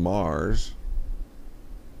landing on Mars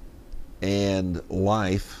and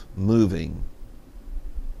life moving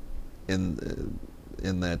in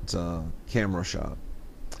that camera shot.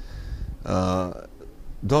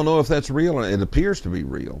 Don't know if that's real or not. It appears to be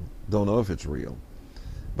real. Don't know if it's real.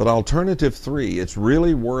 But Alternative 3, it's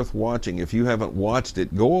really worth watching. If you haven't watched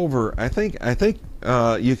it, go over. I think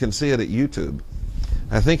you can see it at YouTube.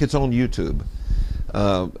 I think it's on YouTube.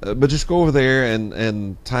 But just go over there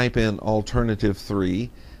and type in Alternative 3,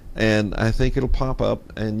 and I think it'll pop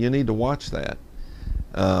up, and you need to watch that.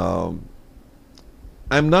 I'm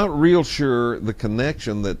not real sure the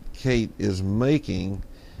connection that Kate is making.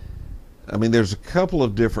 I mean, there's a couple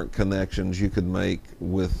of different connections you could make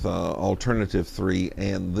with Alternative 3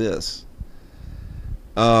 and this.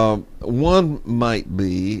 One might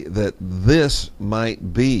be that this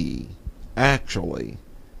might be actually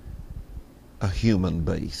a human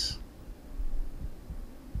base.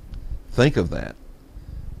 Think of that.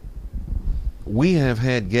 We have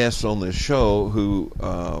had guests on this show who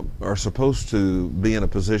are supposed to be in a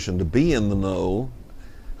position to be in the know,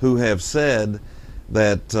 who have said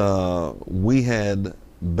that we had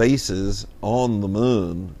bases on the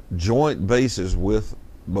moon, joint bases with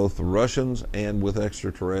both the Russians and with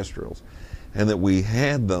extraterrestrials, and that we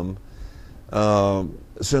had them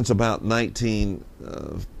since about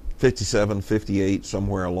 1957, 58,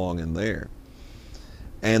 somewhere along in there.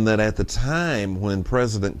 And that at the time when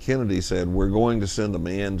President Kennedy said, we're going to send a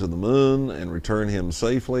man to the moon and return him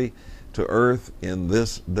safely to Earth in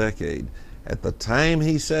this decade, at the time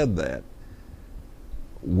he said that,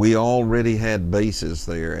 we already had bases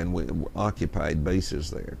there, and we occupied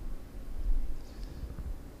bases there.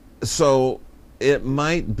 So it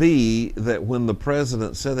might be that when the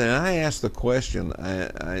president said that, and I asked the question,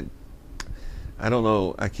 I don't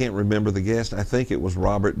know, I can't remember the guest. I think it was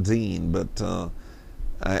Robert Dean, but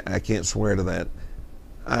I can't swear to that.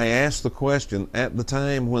 I asked the question at the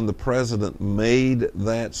time when the president made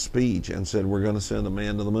that speech and said, we're going to send a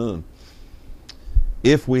man to the moon.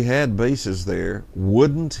 If we had bases there,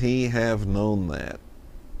 wouldn't he have known that?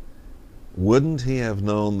 Wouldn't he have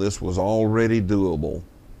known this was already doable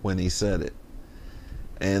when he said it?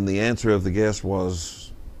 And the answer of the guest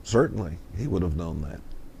was, certainly, he would have known that.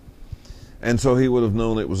 And so he would have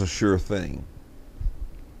known it was a sure thing.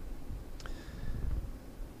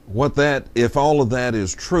 If all of that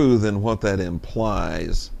is true, then what that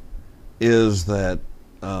implies is that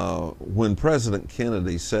when President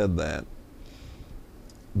Kennedy said that,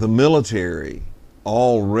 the military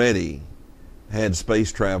already had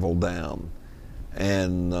space travel down,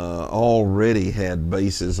 and already had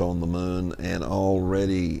bases on the moon, and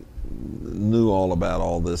already knew all about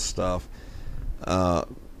all this stuff,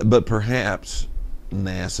 but perhaps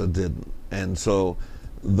NASA didn't. And so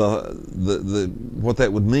what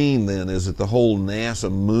that would mean then is that the whole NASA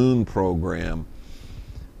moon program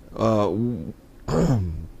would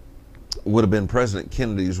have been President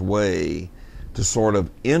Kennedy's way to sort of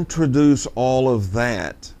introduce all of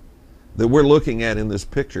that we're looking at in this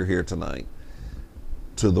picture here tonight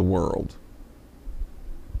to the world.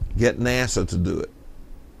 Get NASA to do it.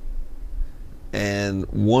 And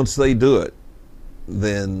once they do it,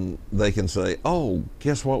 then they can say, oh,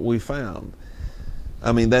 guess what we found?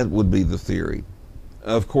 I mean, that would be the theory.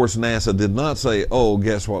 Of course, NASA did not say, oh,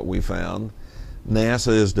 guess what we found?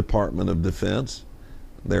 NASA is Department of Defense.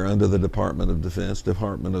 They're under the Department of Defense.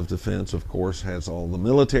 Department of Defense, of course, has all the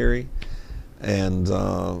military. And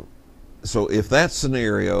so if that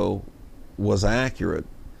scenario was accurate,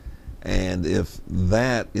 and if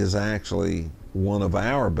that is actually one of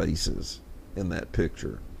our bases in that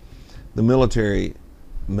picture, the military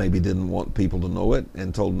maybe didn't want people to know it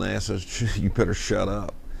and told NASA, you better shut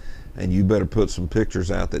up and you better put some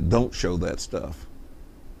pictures out that don't show that stuff.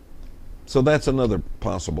 So that's another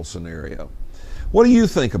possible scenario. What do you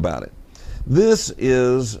think about it? This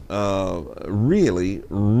is really,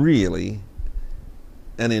 really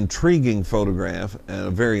an intriguing photograph and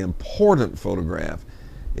a very important photograph.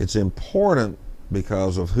 It's important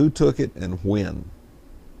because of who took it and when.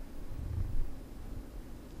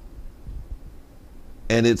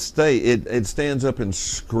 And it stands up and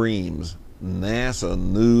screams, NASA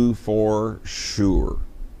knew for sure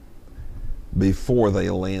before they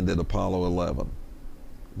landed Apollo 11.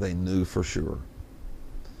 They knew for sure.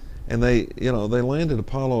 And they landed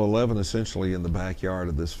Apollo 11 essentially in the backyard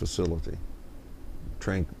of this facility,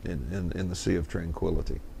 in the Sea of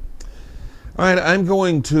Tranquility. All right, I'm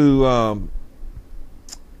going to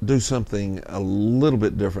do something a little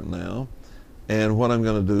bit different now. And what I'm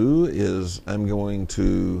going to do is I'm going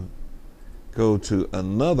to go to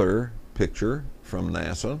another picture from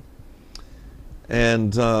NASA.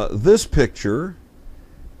 And this picture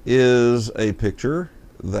is a picture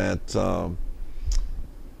that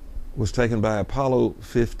was taken by Apollo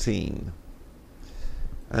 15.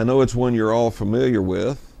 I know it's one you're all familiar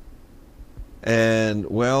with. And,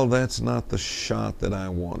 well, that's not the shot that I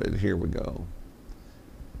wanted. Here we go.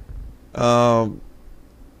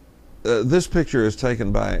 This picture is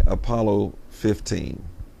taken by Apollo 15.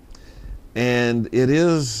 And it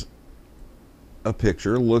is a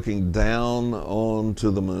picture looking down onto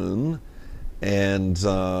the moon and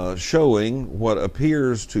showing what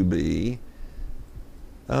appears to be,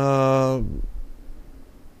 well,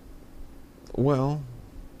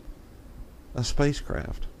 a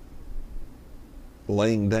spacecraft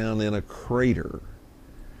laying down in a crater,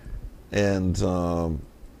 and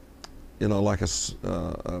like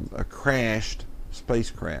a crashed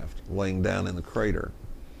spacecraft laying down in the crater.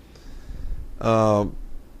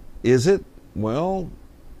 Is it? Well,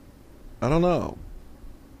 I don't know.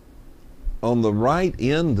 On the right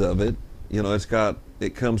end of it,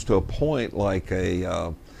 it comes to a point like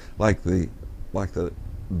the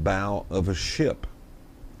bow of a ship.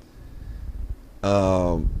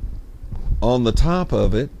 On the top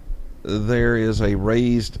of it, there is a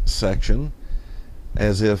raised section,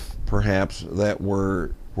 as if perhaps that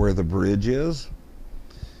were where the bridge is.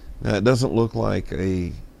 Now, it doesn't look like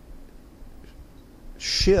a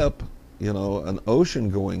ship, an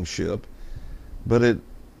ocean-going ship, but it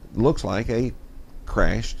looks like a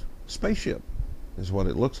crashed spaceship, is what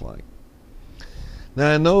it looks like.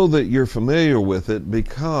 Now, I know that you're familiar with it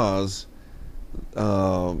because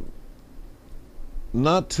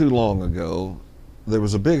not too long ago, there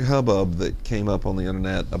was a big hubbub that came up on the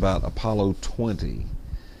internet about Apollo 20.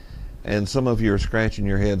 And some of you are scratching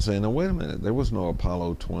your head saying, "Oh, wait a minute, there was no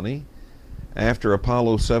Apollo 20. After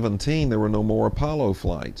Apollo 17, there were no more Apollo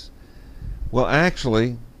flights." Well,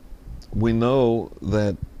 actually, we know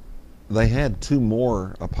that they had 2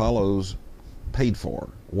 more Apollos paid for.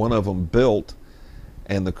 One of them built,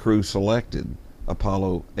 and the crew selected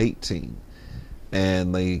Apollo 18.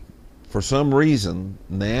 And for some reason,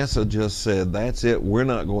 NASA just said, that's it, we're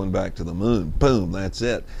not going back to the moon. Boom, that's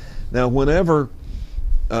it. Now,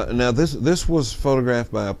 this was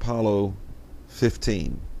photographed by Apollo 15.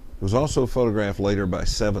 It was also photographed later by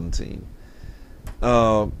 17.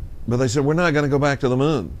 But they said, we're not going to go back to the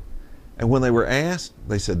moon. And when they were asked,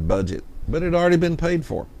 they said budget. But it had already been paid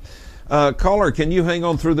for. Caller, can you hang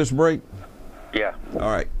on through this break? Yeah.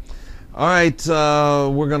 All right. All right,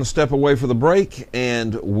 we're going to step away for the break,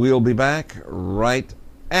 and we'll be back right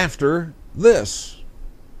after this.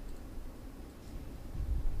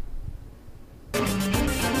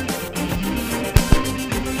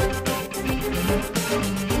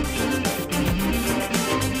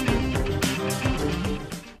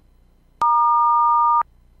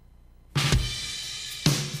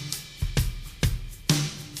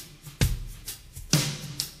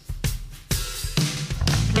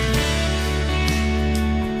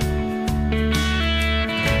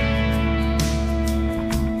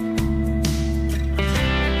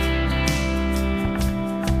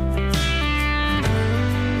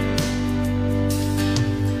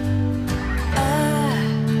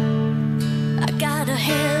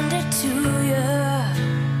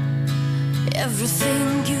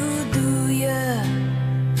 Everything you do, yeah,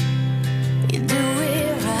 you do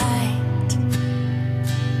it right.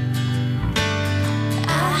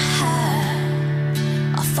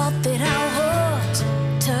 I thought that I was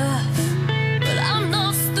tough, but I'm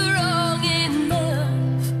not strong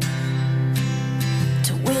enough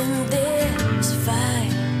to win this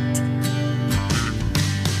fight.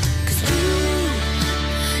 'Cause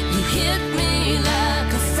you hit me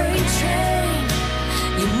like a freight train.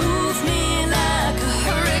 You move me like a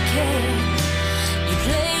hurricane. You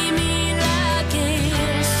play me like a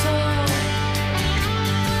song.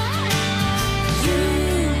 You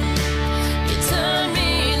turn me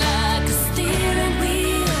like a steering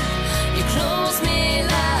wheel. You close me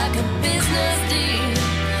like a business deal.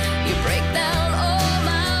 You break down all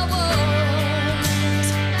my walls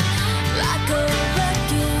like a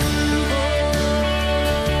wrecking ball.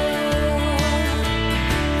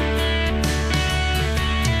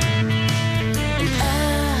 And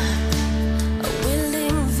I'm a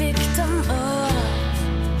willing victim of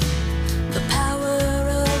the power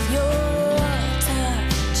of your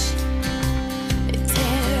touch. It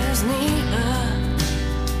tears me up.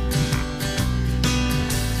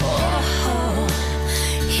 Oh,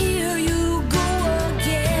 here you go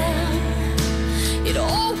again. It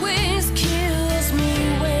always kills me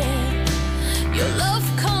when your love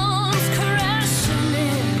comes crashing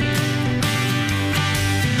in.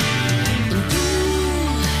 And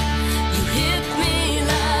you hit me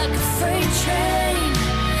like a freight train.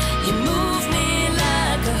 You move me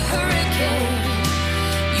like a hurricane.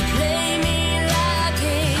 You play me like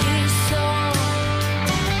a song.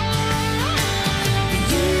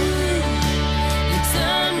 You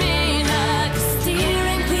turn me like a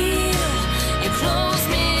steering wheel. You close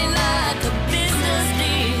me like a business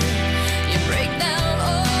deal. You break down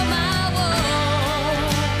all my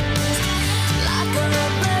walls like a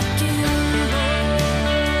wrecking ball.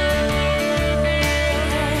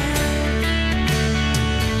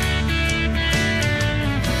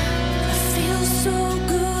 I feel so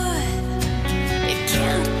good, it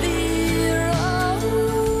can't be wrong.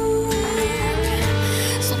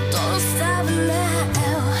 So don't stop now,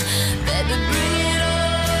 baby, bring it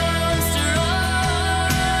on strong.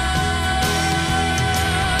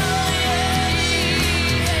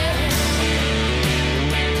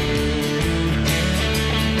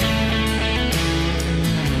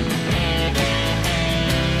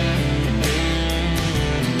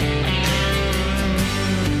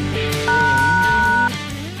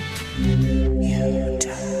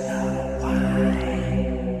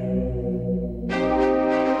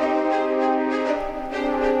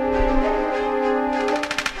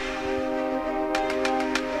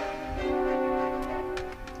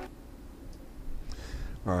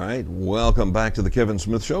 All right, welcome back to the Kevin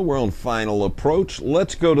Smith Show. We're on final approach.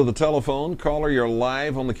 Let's go to the telephone. Caller, you're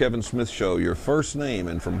live on the Kevin Smith Show. Your first name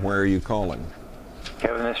and from where are you calling?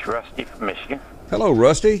 Kevin, this is Rusty from Michigan. Hello,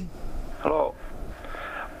 Rusty. Hello.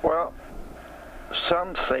 Well,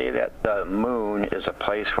 some say that the moon is a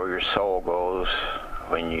place where your soul goes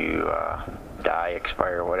when you die,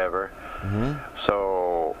 expire, whatever. Mm-hmm.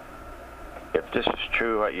 So, if this is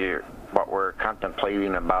true, what we're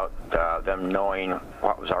contemplating about them knowing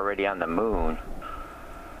what was already on the moon,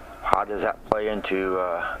 how does that play into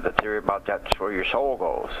the theory about that's where your soul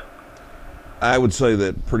goes? I would say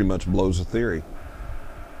that pretty much blows the theory.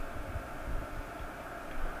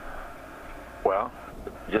 Well,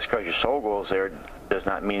 just because your soul goes there does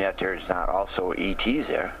not mean that there's not also ETs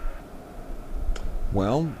there.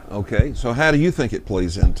 Well, okay. So how do you think it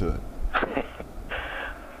plays into it?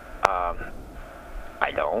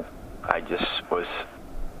 I don't. I just was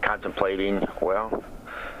contemplating, well,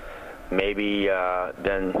 maybe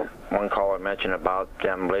then one caller mentioned about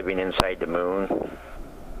them living inside the moon.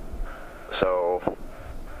 So,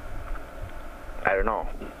 I don't know.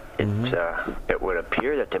 It would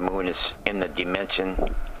appear that the moon is in the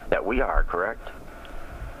dimension that we are, correct?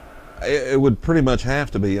 It would pretty much have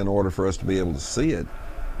to be in order for us to be able to see it.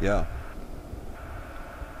 Yeah.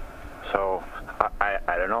 So,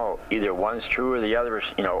 I don't know. Either one's true or the other is,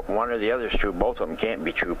 one or the other is true. Both of them can't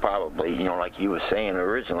be true, probably, like you were saying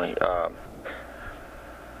originally.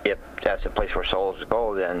 If that's the place where souls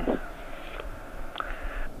go, then...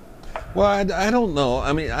 Well, I don't know.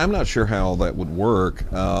 I mean, I'm not sure how that would work.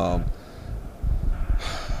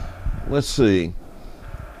 Let's see.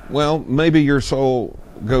 Well, maybe your soul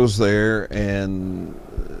goes there, and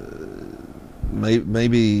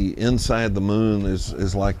maybe inside the moon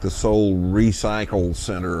is like the soul recycle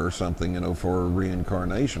center or something, for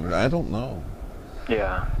reincarnation. I don't know.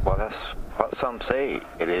 Yeah, well, that's what some say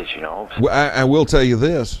it is, Well, I will tell you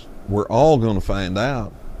this. We're all going to find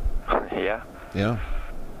out. Yeah. Yeah.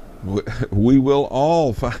 We will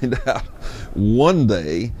all find out one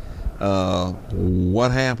day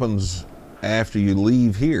what happens after you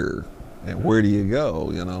leave here and where do you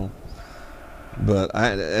go, you know. But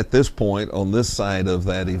at this point, on this side of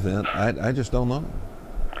that event, I just don't know.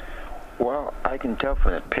 Well, I can tell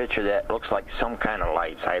from the picture that looks like some kind of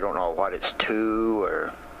lights. I don't know what it's to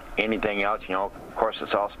or anything else. You know, of course,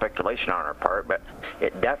 it's all speculation on our part, but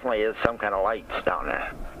it definitely is some kind of lights down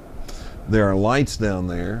there. There are lights down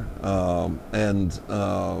there, and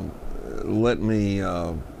let me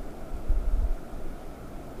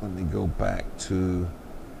go back to.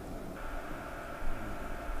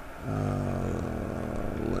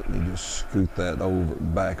 Let me just scoot that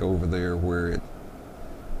back over there where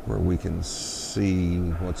we can see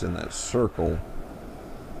what's in that circle.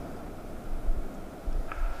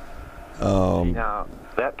 Now,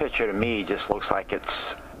 that picture to me just looks like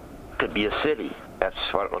could be a city. That's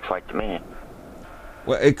what it looks like to me.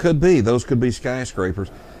 Well, it could be. Those could be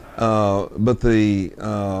skyscrapers. But the,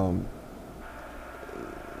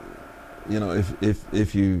 you know,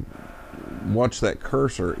 if you watch that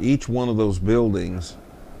cursor, each one of those buildings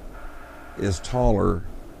is taller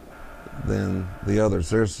than the others.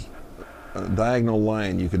 There's a diagonal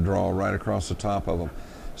line you could draw right across the top of them.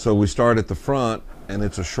 So we start at the front, and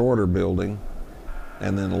it's a shorter building,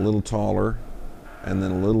 and then a little taller, and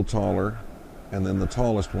then a little taller, and then the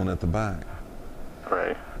tallest one at the back.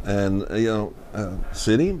 Right. And, you know,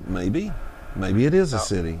 city, maybe it is a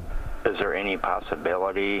city. Is there any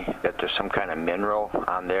possibility that there's some kind of mineral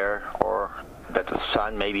on there, or that the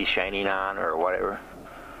sun may be shining on, or whatever?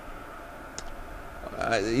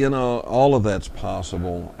 You know, all of that's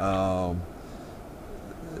possible.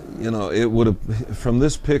 You know, it would have, from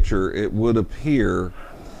this picture, it would appear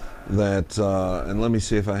that, and let me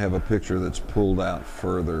see if I have a picture that's pulled out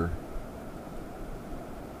further.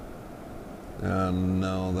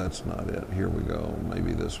 No, that's not it. Here we go.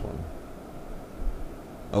 Maybe this one.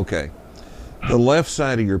 Okay. The left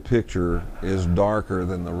side of your picture is darker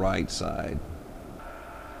than the right side.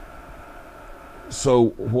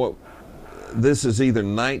 So this is either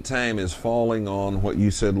nighttime is falling on what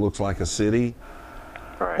you said looks like a city,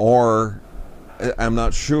 right, or I'm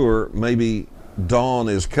not sure, maybe dawn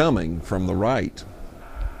is coming from the right.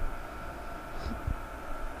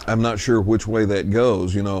 I'm not sure which way that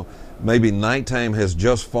goes. You know, maybe nighttime has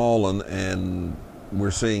just fallen and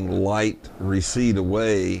we're seeing light recede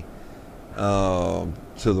away to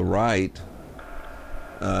the right.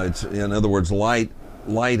 It's, in other words,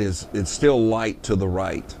 it's still light to the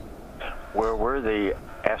right. Where were the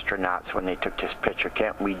astronauts when they took this picture?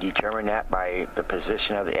 Can't we determine that by the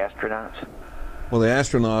position of the astronauts? Well, the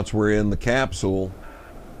astronauts were in the capsule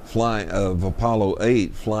of Apollo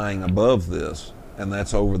 8 flying above this, and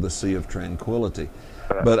that's over the Sea of Tranquility.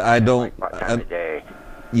 But I don't... What time of day?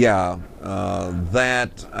 Yeah,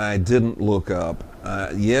 that I didn't look up.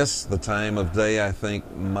 Yes, the time of day I think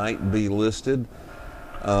might be listed,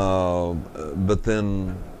 but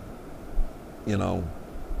then, you know,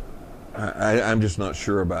 I'm just not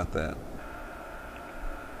sure about that.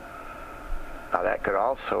 Now that could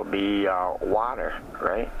also be water,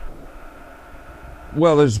 right?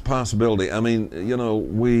 Well, there's a possibility. I mean, you know,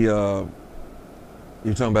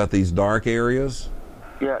 you're talking about these dark areas?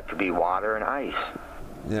 Yeah, it could be water and ice.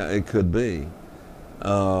 Yeah, it could be.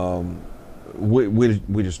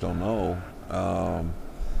 We just don't know.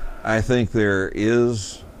 I think there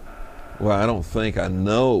is, well, I don't think, I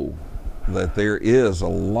know that there is a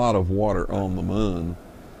lot of water on the moon,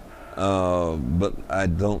 but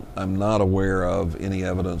I'm not aware of any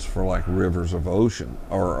evidence for like rivers of ocean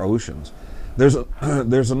or oceans. There's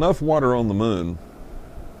enough water on the moon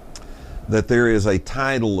that there is a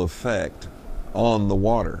tidal effect on the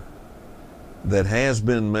water that has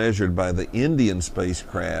been measured by the Indian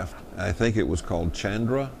spacecraft. I think it was called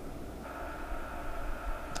Chandra.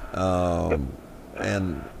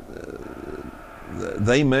 And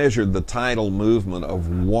they measured the tidal movement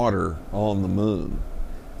of water on the moon.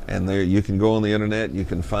 And there, you can go on the internet, you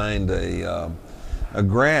can find a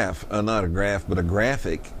graph, not a graph, but a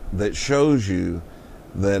graphic that shows you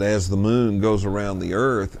that as the moon goes around the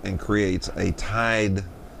Earth and creates a tide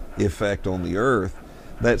effect on the Earth,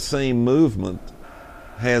 that same movement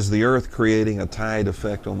has the Earth creating a tide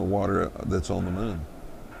effect on the water that's on the moon.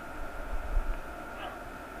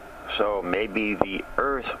 So maybe the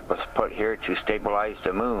Earth was put here to stabilize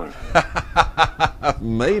the moon.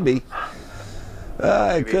 Maybe.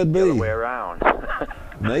 It could be. The other way around.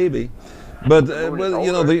 Maybe. But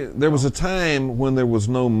you know, there was a time when there was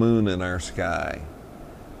no moon in our sky.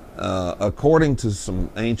 According to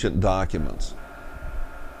some ancient documents,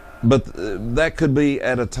 But that could be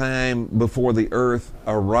at a time before the Earth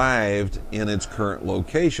arrived in its current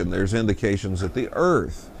location. There's indications that the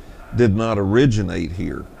Earth did not originate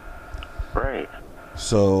here. Right.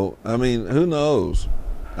 So, I mean, who knows?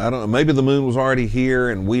 I don't know. Maybe the moon was already here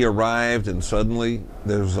and we arrived and suddenly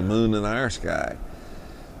there's a moon in our sky.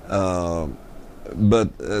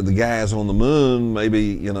 But the guys on the moon, maybe,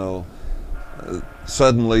 you know,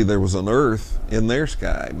 suddenly there was an Earth in their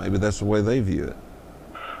sky. Maybe that's the way they view it.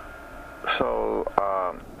 So,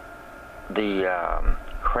 the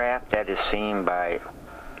craft that is seen by,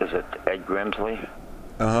 is it Ed Grimsley?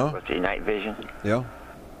 Uh-huh. With the night vision? Yeah.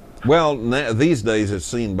 Well, these days it's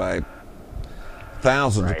seen by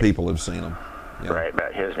thousands of people have seen them. Yeah. Right,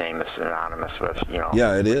 but his name is synonymous with, you know.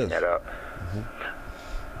 Yeah, it is. That up. Mm-hmm.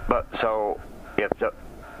 But so, if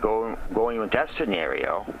going with that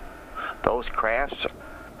scenario, those crafts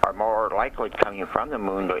are more likely coming from the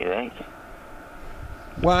moon, don't you think?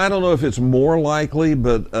 Well, I don't know if it's more likely,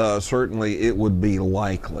 but certainly it would be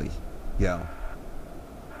likely. Yeah.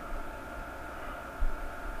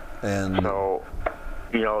 And so,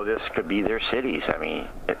 you know, this could be their cities. I mean,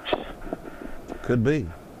 it's could be.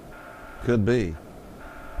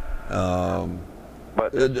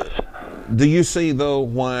 But do you see, though,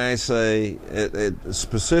 why I say it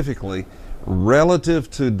specifically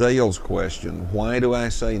relative to Dale's question? Why do I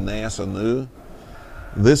say NASA knew?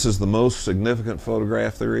 This is the most significant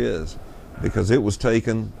photograph there is, because it was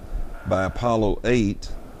taken by Apollo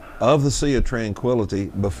 8 of the Sea of Tranquility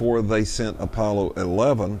before they sent Apollo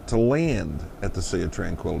 11 to land at the Sea of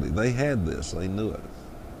Tranquility. They had this. They knew it.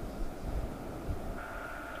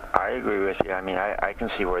 I agree with you. I mean, I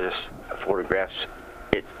can see where this photographs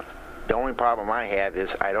it. The only problem I have is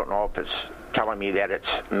I don't know if it's telling me that it's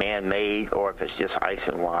man-made or if it's just ice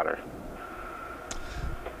and water.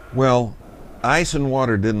 Well, ice and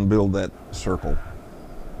water didn't build that circle.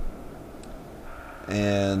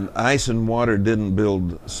 And ice and water didn't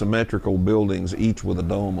build symmetrical buildings, each with a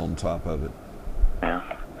dome on top of it.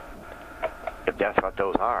 Yeah. If that's what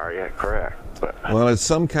those are, yeah, correct. But well, it's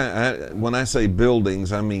some kind. When I say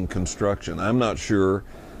buildings, I mean construction. I'm not sure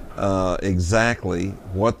exactly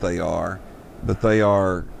what they are, but they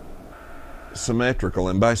are symmetrical.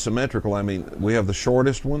 And by symmetrical, I mean we have the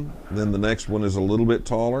shortest one, then the next one is a little bit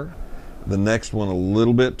taller, the next one a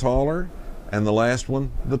little bit taller, and the last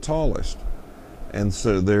one the tallest. And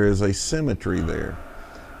so there is a symmetry there.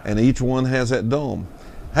 And each one has that dome.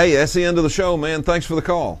 Hey, that's the end of the show, man. Thanks for the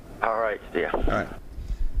call. All right, yeah. All right.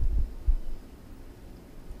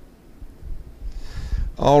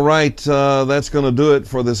 All right, that's going to do it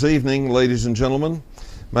for this evening, ladies and gentlemen.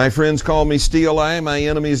 My friends call me Steel Eye. My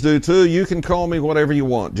enemies do too. You can call me whatever you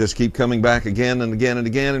want. Just keep coming back again and again and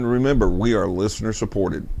again. And remember, we are listener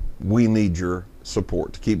supported. We need your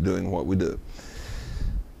support to keep doing what we do.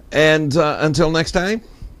 And until next time,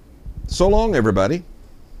 so long, everybody.